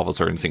graphic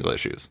novels or in single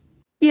issues.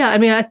 Yeah, I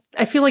mean,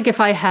 I feel like if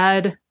I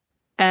had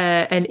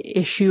an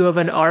issue of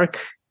an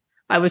arc,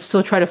 I would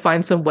still try to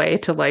find some way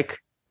to like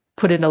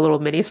put in a little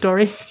mini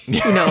story.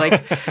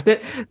 Like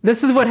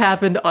this is what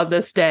happened on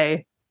this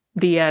day,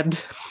 the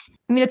end.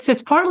 I mean,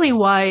 it's partly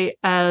why,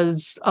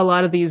 as a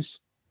lot of these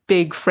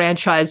big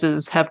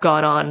franchises have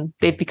gone on,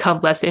 they've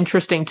become less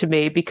interesting to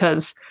me,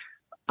 because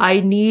I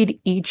need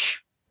each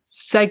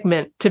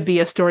segment to be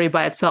a story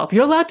by itself.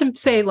 You're allowed to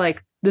say,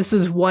 like, this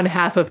is one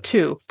half of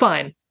two,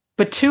 fine.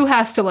 But two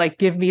has to, like,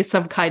 give me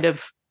some kind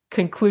of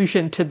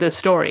conclusion to this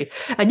story.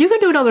 And you can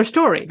do another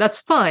story, that's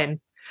fine.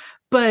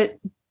 But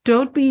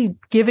don't be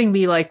giving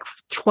me, like,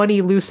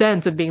 20 loose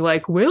ends and being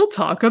like, we'll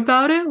talk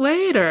about it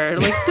later.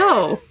 Like,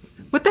 no.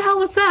 What the hell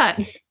was that?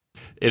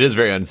 It is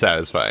very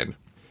unsatisfying.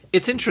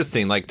 It's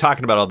interesting, like,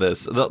 talking about all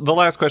this. The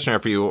last question I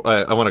have for you,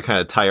 I want to kind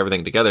of tie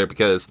everything together,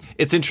 because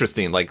it's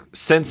interesting. Like,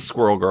 since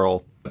Squirrel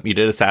Girl, you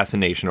did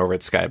Assassination over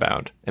at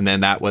Skybound, and then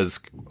that was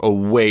a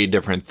way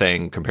different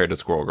thing compared to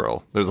Squirrel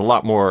Girl. There's a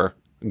lot more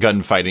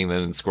gunfighting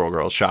than in Squirrel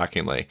Girl,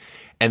 shockingly.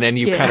 And then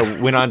you kind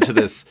of went on to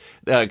this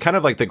kind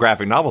of like the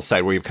graphic novel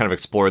side, where you've kind of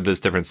explored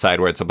this different side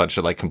where it's a bunch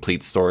of like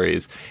complete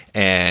stories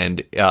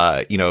and,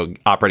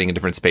 operating in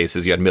different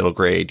spaces. You had Middle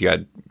Grade, you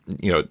had,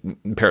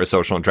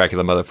 Parasocial and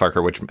Dracula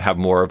Motherfucker, which have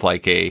more of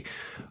like a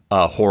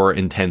horror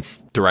intense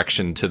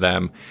direction to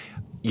them.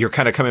 You're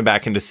kind of coming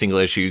back into single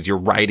issues. You're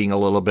writing a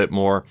little bit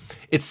more.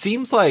 It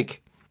seems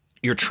like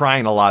you're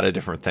trying a lot of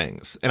different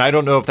things. And I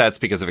don't know if that's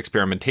because of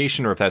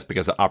experimentation or if that's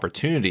because of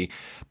opportunity.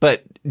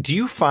 But do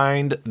you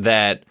find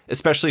that,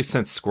 especially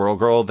since Squirrel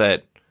Girl,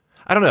 that,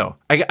 I don't know,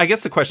 I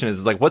guess the question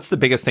is like, what's the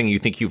biggest thing you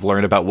think you've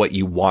learned about what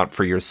you want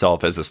for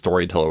yourself as a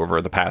storyteller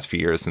over the past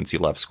few years since you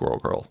left Squirrel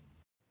Girl?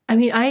 I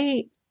mean,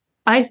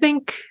 I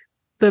think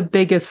the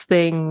biggest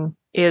thing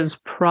is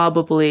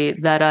probably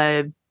that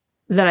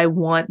I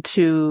want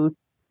to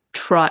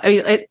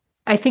try.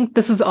 I think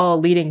this is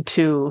all leading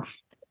to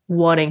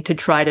wanting to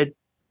try to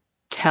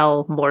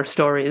tell more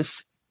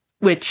stories,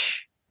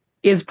 which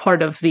is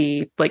part of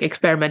the like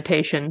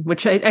experimentation,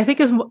 which I think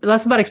is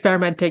less about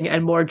experimenting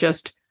and more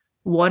just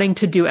wanting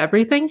to do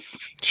everything.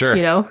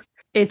 Sure.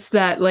 It's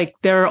that like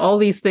there are all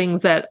these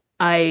things that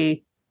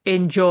I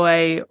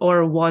enjoy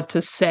or want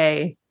to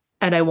say,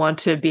 and I want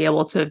to be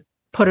able to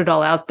put it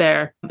all out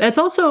there. It's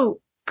also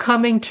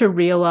coming to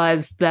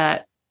realize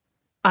that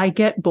I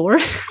get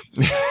bored.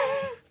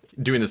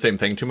 Doing the same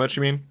thing too much,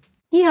 you mean?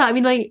 Yeah, I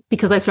mean, like,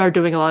 because I started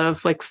doing a lot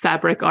of like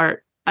fabric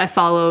art, I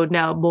follow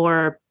now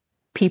more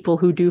people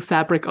who do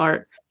fabric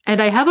art. And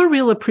I have a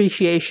real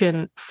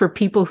appreciation for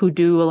people who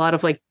do a lot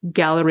of like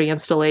gallery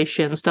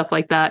installation, stuff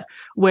like that,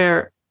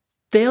 where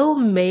they'll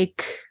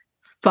make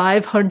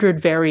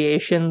 500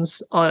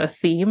 variations on a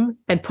theme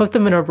and put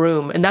them in a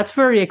room. And that's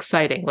very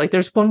exciting. Like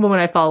there's one woman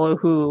I follow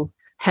who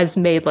has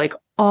made like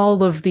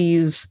all of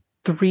these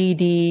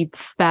 3D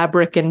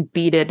fabric and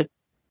beaded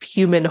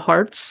human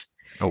hearts.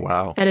 Oh,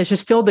 wow. And it's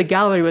just filled the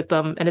gallery with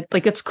them. And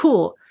it's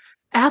cool.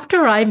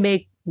 After I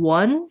make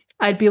one,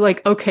 I'd be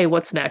like, okay,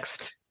 what's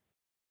next?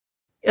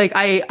 Like,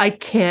 I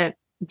can't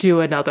do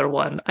another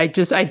one. I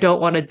don't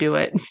want to do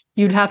it.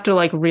 You'd have to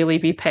like really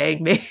be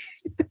paying me.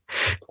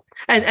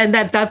 and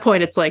at that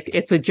point, it's like,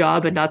 it's a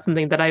job and not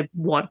something that I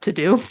want to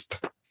do.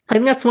 I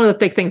think that's one of the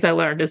big things I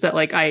learned is that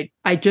like,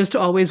 I just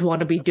always want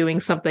to be doing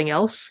something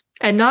else,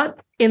 and not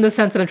in the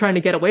sense that I'm trying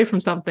to get away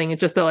from something.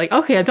 It's just that like,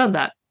 okay, I've done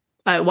that.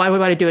 Why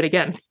would I do it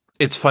again?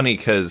 It's funny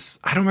because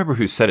I don't remember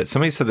who said it.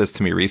 Somebody said this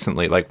to me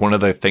recently. Like one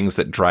of the things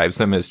that drives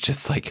them is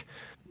just like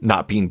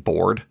not being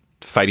bored,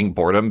 fighting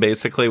boredom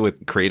basically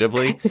with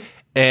creatively.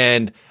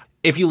 And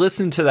if you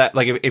listen to that,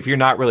 like if you're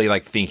not really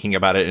like thinking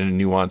about it in a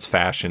nuanced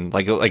fashion,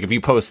 like if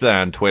you post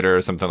that on Twitter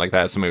or something like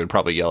that, somebody would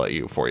probably yell at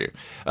you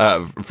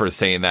for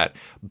saying that.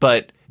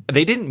 But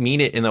they didn't mean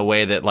it in a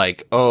way that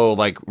like, oh,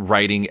 like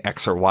writing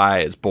X or Y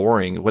is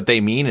boring. What they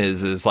mean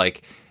is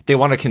like, they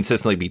want to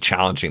consistently be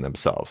challenging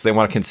themselves. They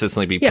want to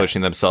consistently be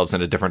pushing themselves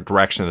in a different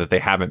direction that they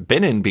haven't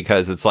been in,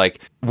 because it's like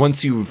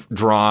once you've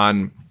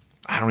drawn,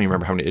 I don't even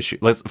remember how many issues,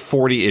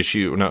 40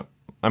 issue. No,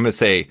 I'm going to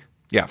say,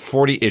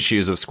 40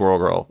 issues of Squirrel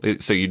Girl.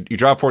 So you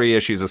draw 40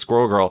 issues of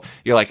Squirrel Girl.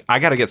 You're like, I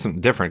got to get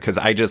something different because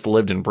I just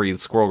lived and breathed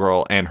Squirrel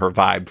Girl and her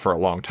vibe for a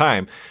long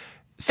time.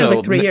 So it was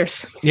like 3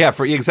 years. Yeah,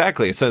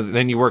 exactly. So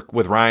then you work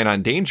with Ryan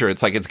on Danger.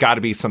 It's like, it's got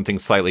to be something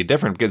slightly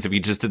different, because if you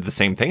just did the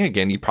same thing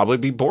again, you'd probably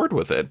be bored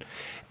with it.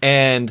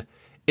 And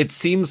it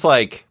seems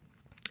like,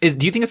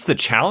 do you think it's the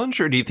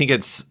challenge, or do you think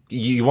it's,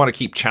 you want to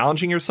keep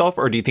challenging yourself,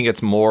 or do you think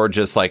it's more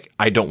just like,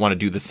 I don't want to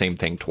do the same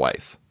thing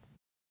twice?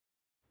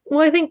 Well,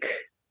 I think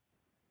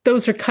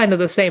those are kind of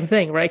the same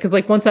thing, right? Because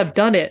like once I've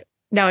done it,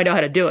 now I know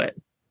how to do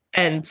it.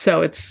 And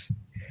so it's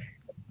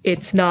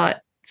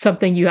not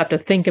something you have to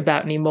think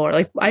about anymore.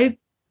 Like I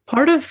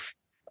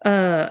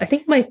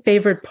think my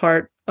favorite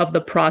part of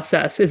the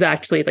process is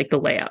actually like the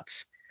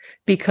layouts,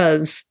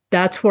 because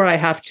that's where I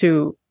have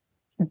to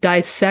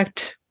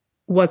dissect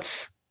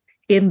what's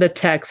in the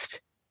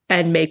text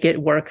and make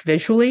it work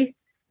visually.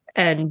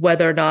 And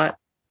whether or not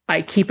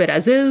I keep it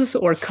as is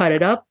or cut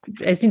it up,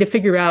 I just need to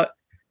figure out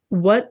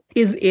what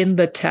is in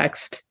the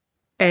text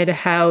and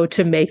how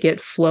to make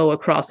it flow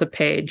across a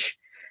page.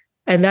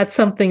 And that's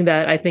something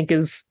that I think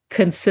is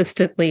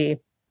consistently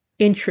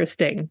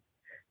interesting.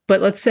 But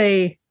let's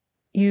say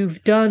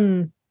you've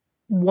done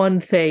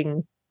one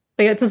thing.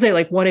 Like, let's say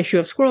like one issue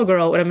of Squirrel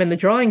Girl, when I'm in the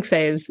drawing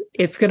phase,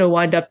 it's going to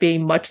wind up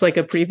being much like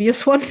a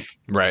previous one.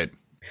 Right.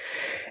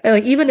 And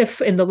like, even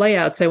if in the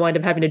layouts I wind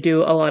up having to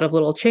do a lot of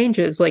little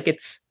changes, like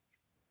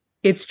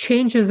it's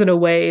changes in a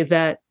way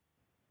that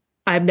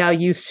I'm now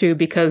used to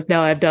because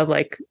now I've done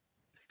like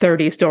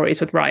 30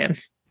 stories with Ryan.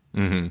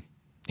 Mm-hmm.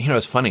 You know,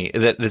 it's funny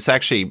that this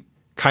actually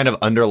kind of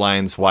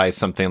underlines why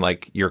something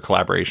like your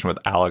collaboration with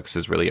Alex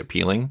is really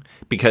appealing,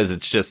 because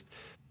it's just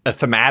a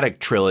thematic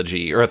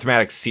trilogy or a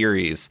thematic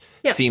series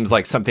seems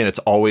like something that's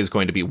always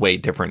going to be way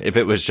different. If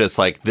it was just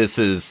like, this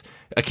is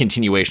a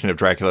continuation of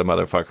Dracula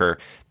Motherfucker,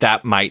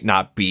 that might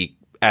not be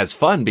as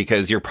fun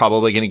because you're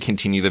probably going to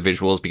continue the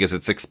visuals because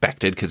it's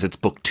expected, because it's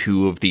book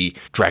 2 of the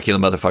Dracula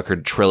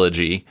Motherfucker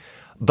trilogy.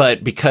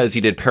 But because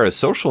you did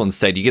Parasocial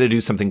instead, you get to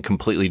do something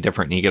completely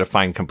different and you get to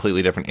find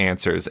completely different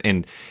answers.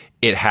 And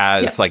it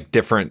has like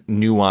different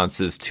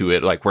nuances to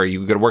it, like where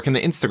you get to work in the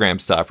Instagram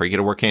stuff or you get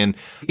to work in.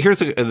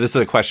 This is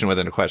a question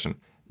within a question.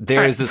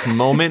 There is this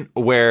moment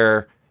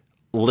where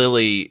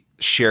Lily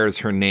shares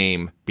her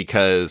name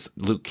because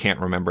Luke can't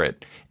remember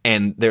it.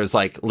 And there's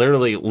like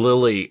literally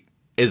Lily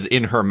is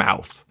in her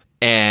mouth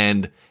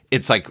and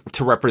it's like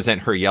to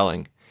represent her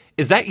yelling.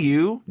 Is that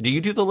you? Do you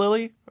do the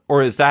Lily?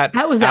 Or is that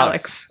was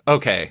Alex?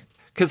 Okay.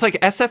 Because like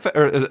SF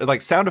or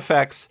like sound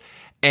effects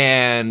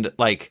and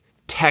like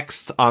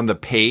text on the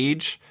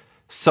page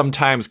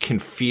sometimes can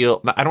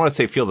feel, I don't want to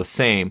say feel the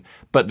same,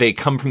 but they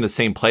come from the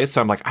same place.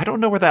 So I'm like, I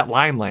don't know where that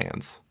line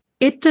lands.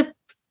 It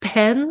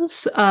depends.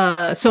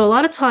 So a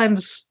lot of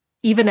times,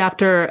 even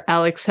after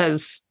Alex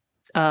has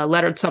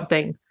lettered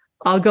something,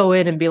 I'll go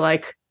in and be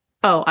like,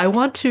 oh, I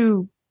want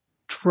to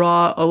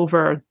draw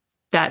over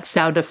that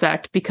sound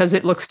effect because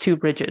it looks too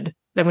rigid.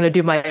 I'm going to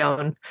do my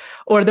own.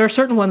 Or there are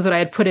certain ones that I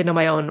had put into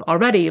my own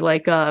already,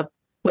 like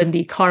when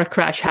the car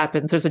crash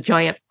happens, there's a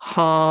giant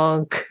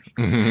honk.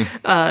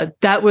 Mm-hmm.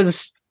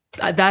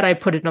 That I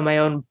put into my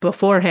own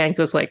beforehand.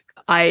 So it's like,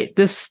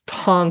 this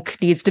honk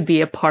needs to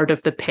be a part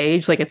of the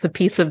page. Like it's a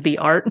piece of the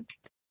art.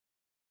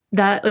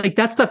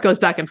 That stuff goes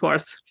back and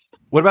forth.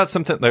 What about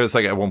something, there's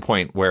like at one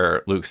point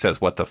where Luke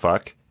says, "What the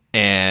fuck?"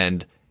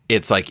 And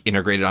it's like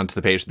integrated onto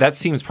the page. That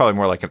seems probably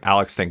more like an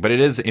Alex thing, but it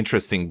is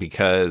interesting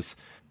because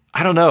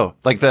I don't know,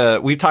 like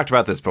we've talked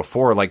about this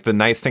before, like the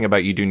nice thing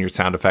about you doing your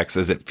sound effects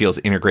is it feels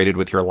integrated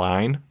with your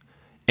line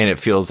and it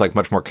feels like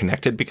much more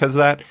connected because of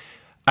that.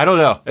 I don't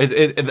know.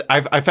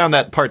 I found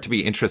that part to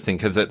be interesting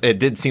because it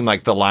did seem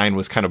like the line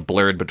was kind of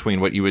blurred between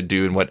what you would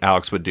do and what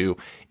Alex would do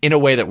in a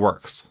way that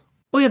works.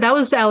 Well, yeah, that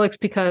was Alex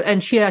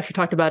and she actually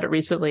talked about it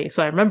recently.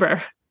 So I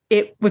remember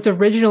it was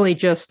originally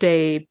just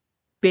a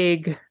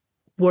big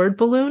word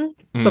balloon,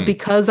 but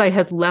because I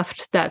had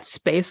left that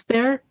space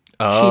there,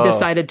 she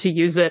decided to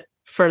use it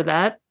for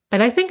that.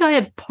 And I think I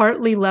had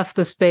partly left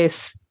the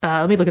space.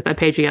 Let me look at that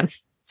page again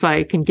so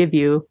I can give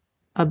you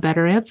a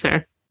better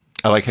answer.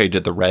 I like how you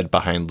did the red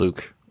behind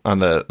Luke on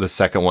the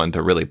second one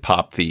to really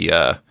pop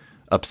the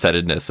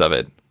upsettedness of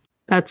it.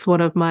 That's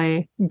one of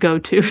my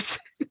go-tos.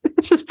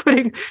 Just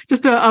putting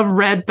a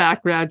red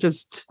background.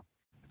 It's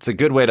a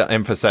good way to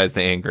emphasize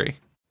the angry.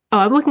 Oh,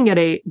 I'm looking at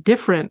a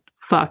different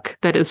fuck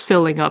that is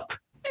filling up.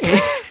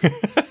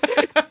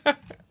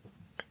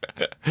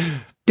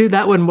 Do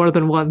that one more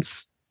than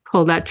once.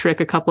 Pull that trick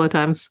a couple of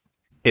times.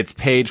 It's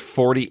page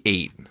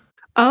 48.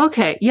 Oh,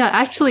 okay. Yeah,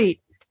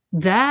 actually,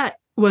 that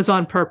was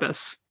on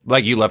purpose.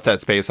 Like you left that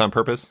space on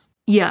purpose?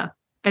 Yeah.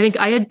 I think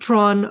I had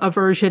drawn a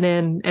version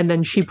in, and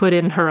then she put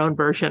in her own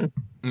version.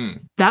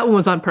 That one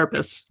was on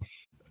purpose.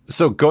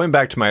 So going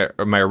back to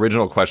my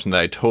original question that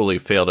I totally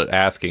failed at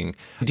asking,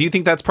 do you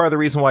think that's part of the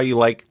reason why you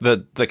like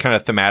the kind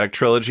of thematic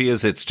trilogy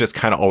is it's just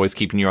kind of always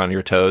keeping you on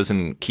your toes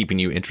and keeping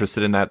you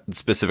interested in that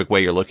specific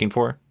way you're looking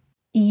for?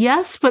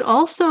 Yes, but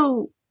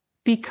also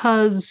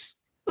because,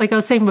 like I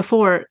was saying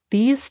before,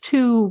 these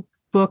two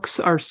books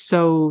are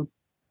so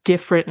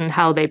different in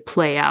how they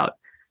play out.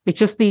 It's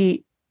just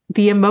the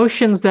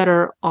emotions that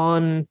are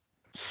on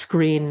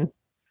screen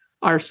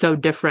are so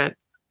different.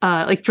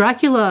 Like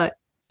Dracula,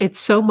 it's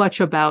so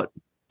much about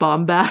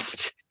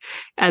bombast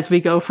as we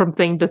go from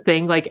thing to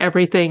thing. Like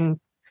everything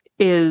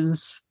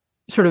is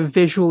sort of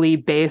visually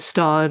based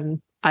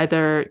on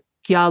either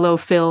giallo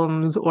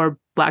films or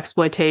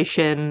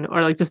blaxploitation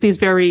or like just these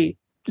very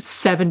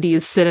 70s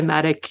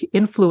cinematic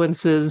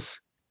influences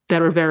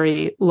that are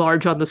very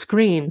large on the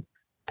screen.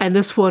 And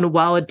this one,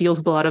 while it deals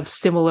with a lot of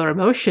similar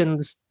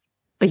emotions,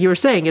 like you were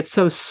saying, it's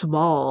so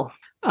small.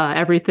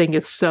 Everything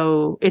is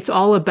it's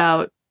all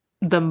about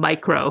the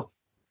micro.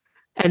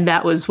 And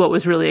that was what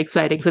was really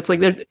exciting. So it's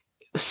like they're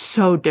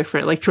so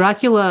different. Like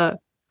Dracula,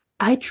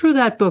 I drew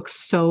that book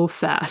so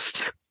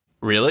fast.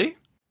 Really?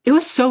 It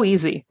was so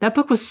easy. That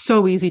book was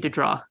so easy to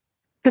draw.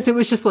 Because it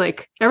was just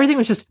like, everything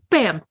was just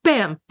bam,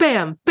 bam,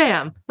 bam,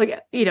 bam.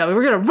 Like, we're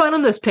going to run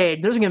on this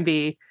page. There's going to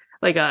be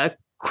like a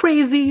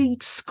crazy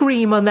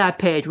scream on that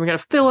page. We're going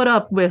to fill it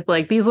up with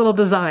like these little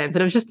designs.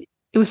 And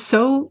it was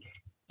so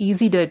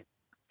easy to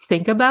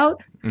think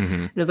about.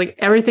 Mm-hmm. It was like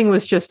everything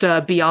was just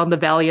beyond the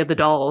Valley of the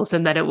Dolls.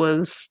 And then it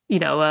was,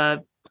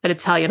 an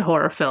Italian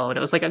horror film. And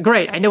it was like,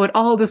 great, I know what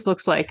all this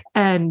looks like.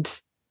 And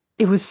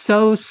it was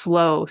so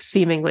slow,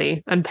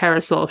 seemingly, and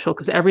Parasocial,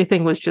 because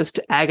everything was just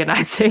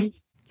agonizing.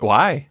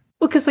 Why?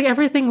 Well, because like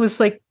everything was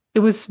like, it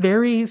was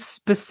very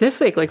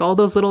specific, like all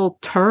those little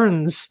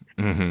turns,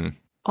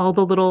 all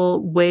the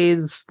little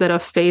ways that a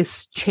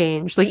face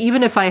changed. Like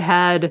even if I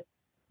had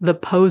the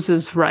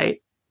poses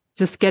right,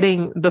 just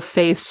getting the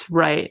face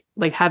right,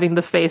 like having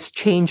the face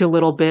change a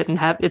little bit and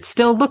have it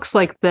still looks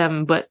like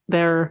them, but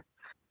their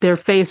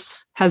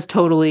face has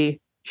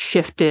totally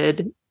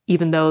shifted,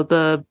 even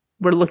though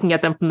we're looking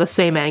at them from the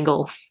same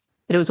angle.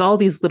 And it was all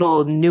these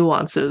little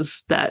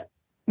nuances that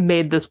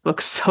made this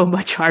book so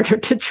much harder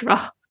to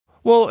draw.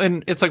 Well,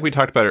 and it's like we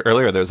talked about it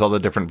earlier. There's all the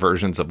different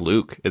versions of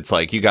Luke. It's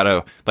like you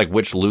gotta like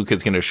which Luke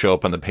is going to show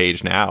up on the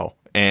page now,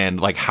 and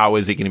like how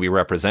is he going to be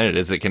represented?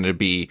 Is it going to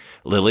be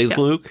Lily's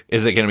Luke?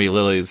 Is it going to be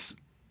Lily's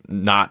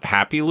not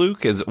happy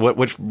Luke? Is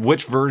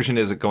which version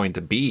is it going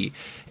to be?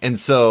 And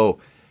so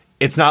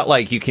it's not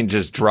like you can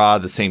just draw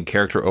the same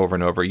character over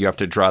and over. You have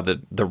to draw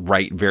the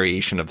right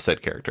variation of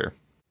said character.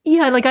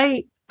 Yeah, like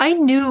I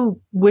knew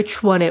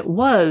which one it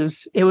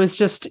was. It was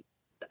just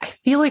I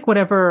feel like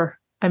whenever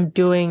I'm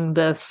doing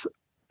this,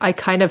 I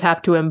kind of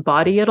have to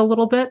embody it a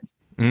little bit.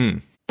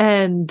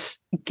 And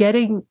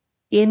getting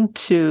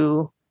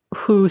into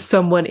who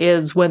someone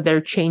is when they're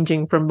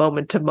changing from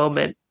moment to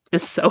moment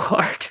is so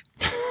hard.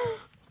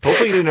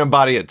 Hopefully you didn't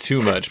embody it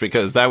too much,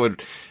 because that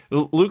would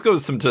Luke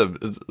goes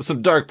to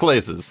some dark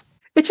places.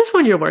 It's just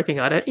when you're working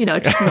on it, just in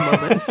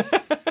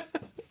the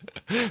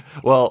moment.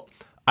 Well,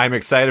 I'm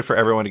excited for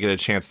everyone to get a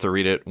chance to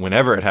read it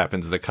whenever it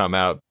happens to come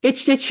out. It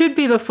should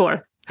be the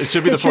 4th. It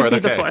should be the 4th.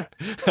 Okay.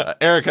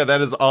 Erica,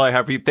 that is all I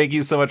have for you. Thank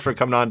you so much for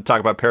coming on to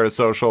talk about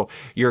Parasocial,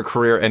 your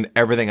career, and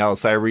everything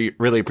else. I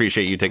really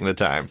appreciate you taking the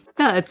time.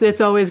 Yeah,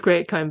 it's always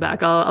great coming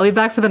back. I'll be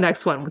back for the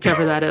next one,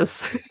 whichever that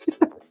is.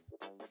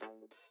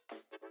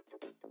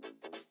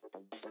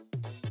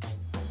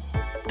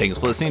 Thanks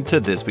for listening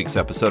to this week's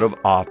episode of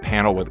Off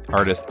Panel with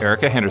artist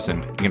Erica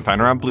Henderson. You can find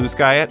her on Blue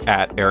Sky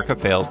at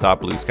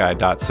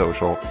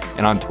ericafails.bluesky.social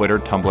and on Twitter,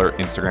 Tumblr,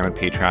 Instagram, and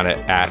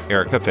Patreon at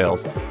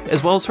ericafails,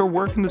 as well as her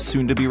work in the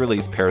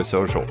soon-to-be-released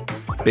Parasocial.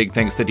 Big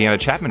thanks to Deanna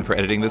Chapman for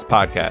editing this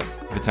podcast.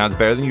 If it sounds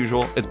better than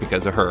usual, it's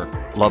because of her.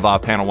 Love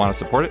Off Panel, want to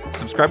support it?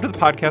 Subscribe to the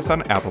podcast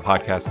on Apple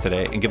Podcasts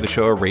today and give the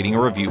show a rating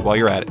or review while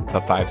you're at it,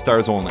 but 5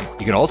 stars only.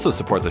 You can also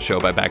support the show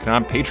by backing it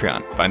on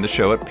Patreon. Find the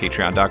show at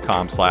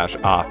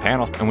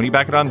patreon.com/offpanel, and when you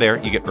back it on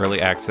there, you get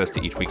early access to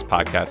each week's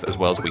podcast as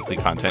well as weekly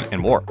content and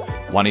more.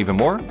 Want even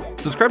more?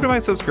 Subscribe to my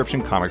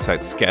subscription comic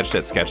site Sketched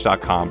at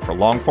sketch.com for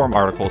long-form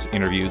articles,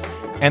 interviews,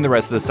 and the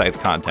rest of the site's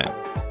content.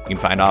 You can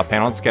find Off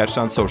Panel and Sketched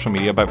on social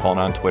media by following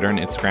on Twitter and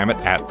Instagram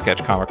at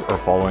 @sketchcomic or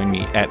following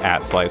me at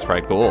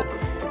 @slicefriedgold.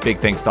 Big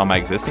thanks to all my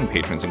existing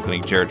patrons,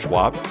 including Jared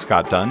Schwab,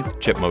 Scott Dunn,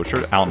 Chip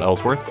Mosher, Alan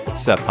Ellsworth,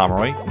 Seth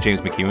Pomeroy, James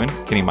McEwen,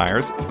 Kenny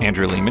Myers,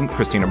 Andrew Lehman,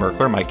 Christina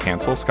Merkler, Mike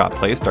Cancel, Scott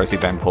Place, Darcy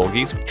Van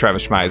Polges,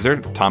 Travis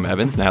Schmeiser, Tom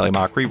Evans, Natalie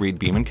Mockery, Reed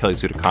Beeman, Kelly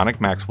Sudaconic,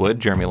 Max Wood,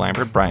 Jeremy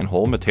Lambert, Brian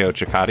Hull, Matteo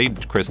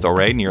Ciccati, Chris Del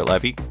Rey, Neer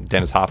Levy,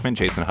 Dennis Hoffman,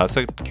 Jason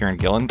Hussett, Kieran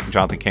Gillen,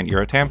 Jonathan Kent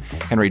Uratam,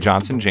 Henry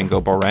Johnson,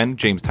 Django Boren,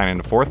 James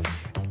Tynan IV,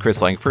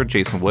 Chris Langford,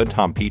 Jason Wood,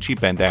 Tom Peachy,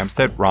 Ben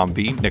Damstead, Rom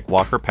V, Nick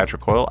Walker,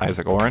 Patrick Coyle,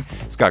 Isaac Oren,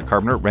 Scott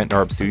Carpenter, Rent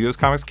Norb Studios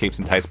Comics, Capes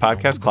and Tights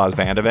Podcast, Klaus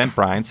Van Devent,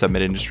 Brian,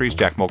 Submit Industries,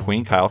 Jack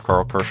Mulqueen, Kyle,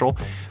 Carl Kerschel,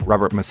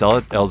 Robert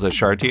Masella, Elza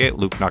Chartier,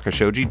 Luke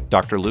Nakashoji,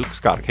 Dr. Luke,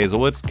 Scott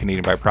Hazelwoods,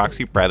 Canadian by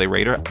Proxy, Bradley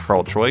Rader,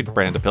 Carl Troy,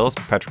 Brandon DePillis,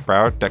 Patrick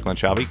Brower, Declan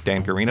Shelby,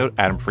 Dan Garino,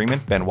 Adam Freeman,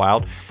 Ben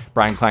Wild,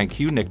 Brian Klein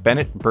Q, Nick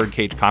Bennett,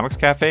 Birdcage Comics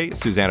Cafe,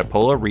 Susanna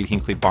Pola, Reed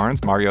Hinkley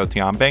Barnes, Mario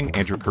Tiambang,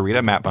 Andrew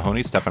Carita, Matt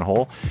Mahoney, Stefan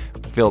Hole,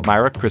 Philip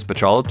Myra, Chris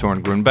Pachala,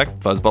 Torrin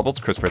Grunbeck, Fuzz Bubbles,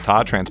 Christopher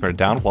Todd, Transmitted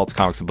Down, Waltz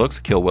Comics and Books,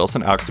 Kill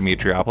Wilson, Alex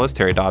Dimitriopoulos,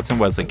 Terry Dodson,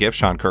 Wesley Giff,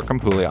 Sean Kirkham,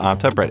 Julia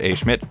Anta, Brett A.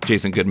 Schmidt,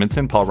 Jason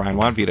Goodmanson, Paul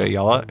Reinwan, Vita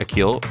Ayala,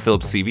 Akil,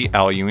 Philip Seavey,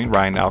 Al Ewing,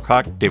 Ryan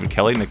Alcock, David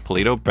Kelly, Nick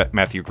Polito,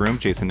 Matthew Groom,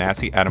 Jason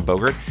Massey, Adam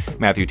Bogert,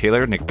 Matthew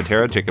Taylor, Nick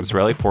Patera, Jacob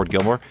Sorelli, Ford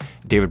Gilmore,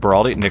 David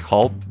Baraldi, Nick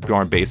Hall,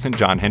 Bjorn Basin,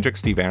 John Hendricks,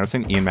 Steve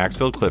Anderson, Ian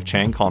Maxfield, Cliff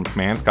Chang, Colin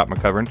McMahon, Scott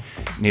McCovern,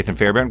 Nathan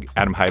Fairbairn,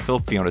 Adam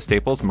Highfield, Fiona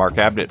Staples, Mark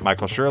Abnett,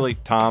 Michael Shirley,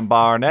 Tom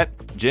Barnett,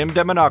 Jim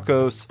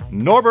Demonakos,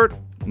 Norbert,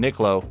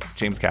 Nick Lowe,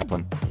 James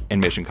Kaplan, and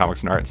Mission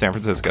Comics and Art in San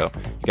Francisco.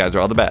 You guys are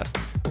all the best.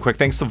 A quick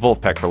thanks to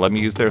Wolfpack for letting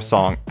me use their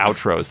song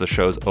Outro as the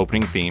show's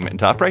opening theme, and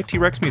to Upright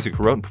T-Rex Music,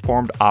 who wrote and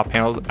performed Off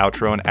Panel's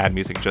outro and ad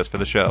music just for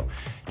the show.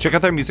 Check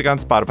out their music on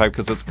Spotify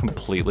because it's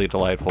completely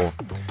delightful.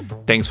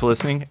 Thanks for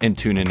listening, and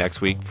tune in next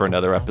week for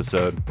another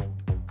episode.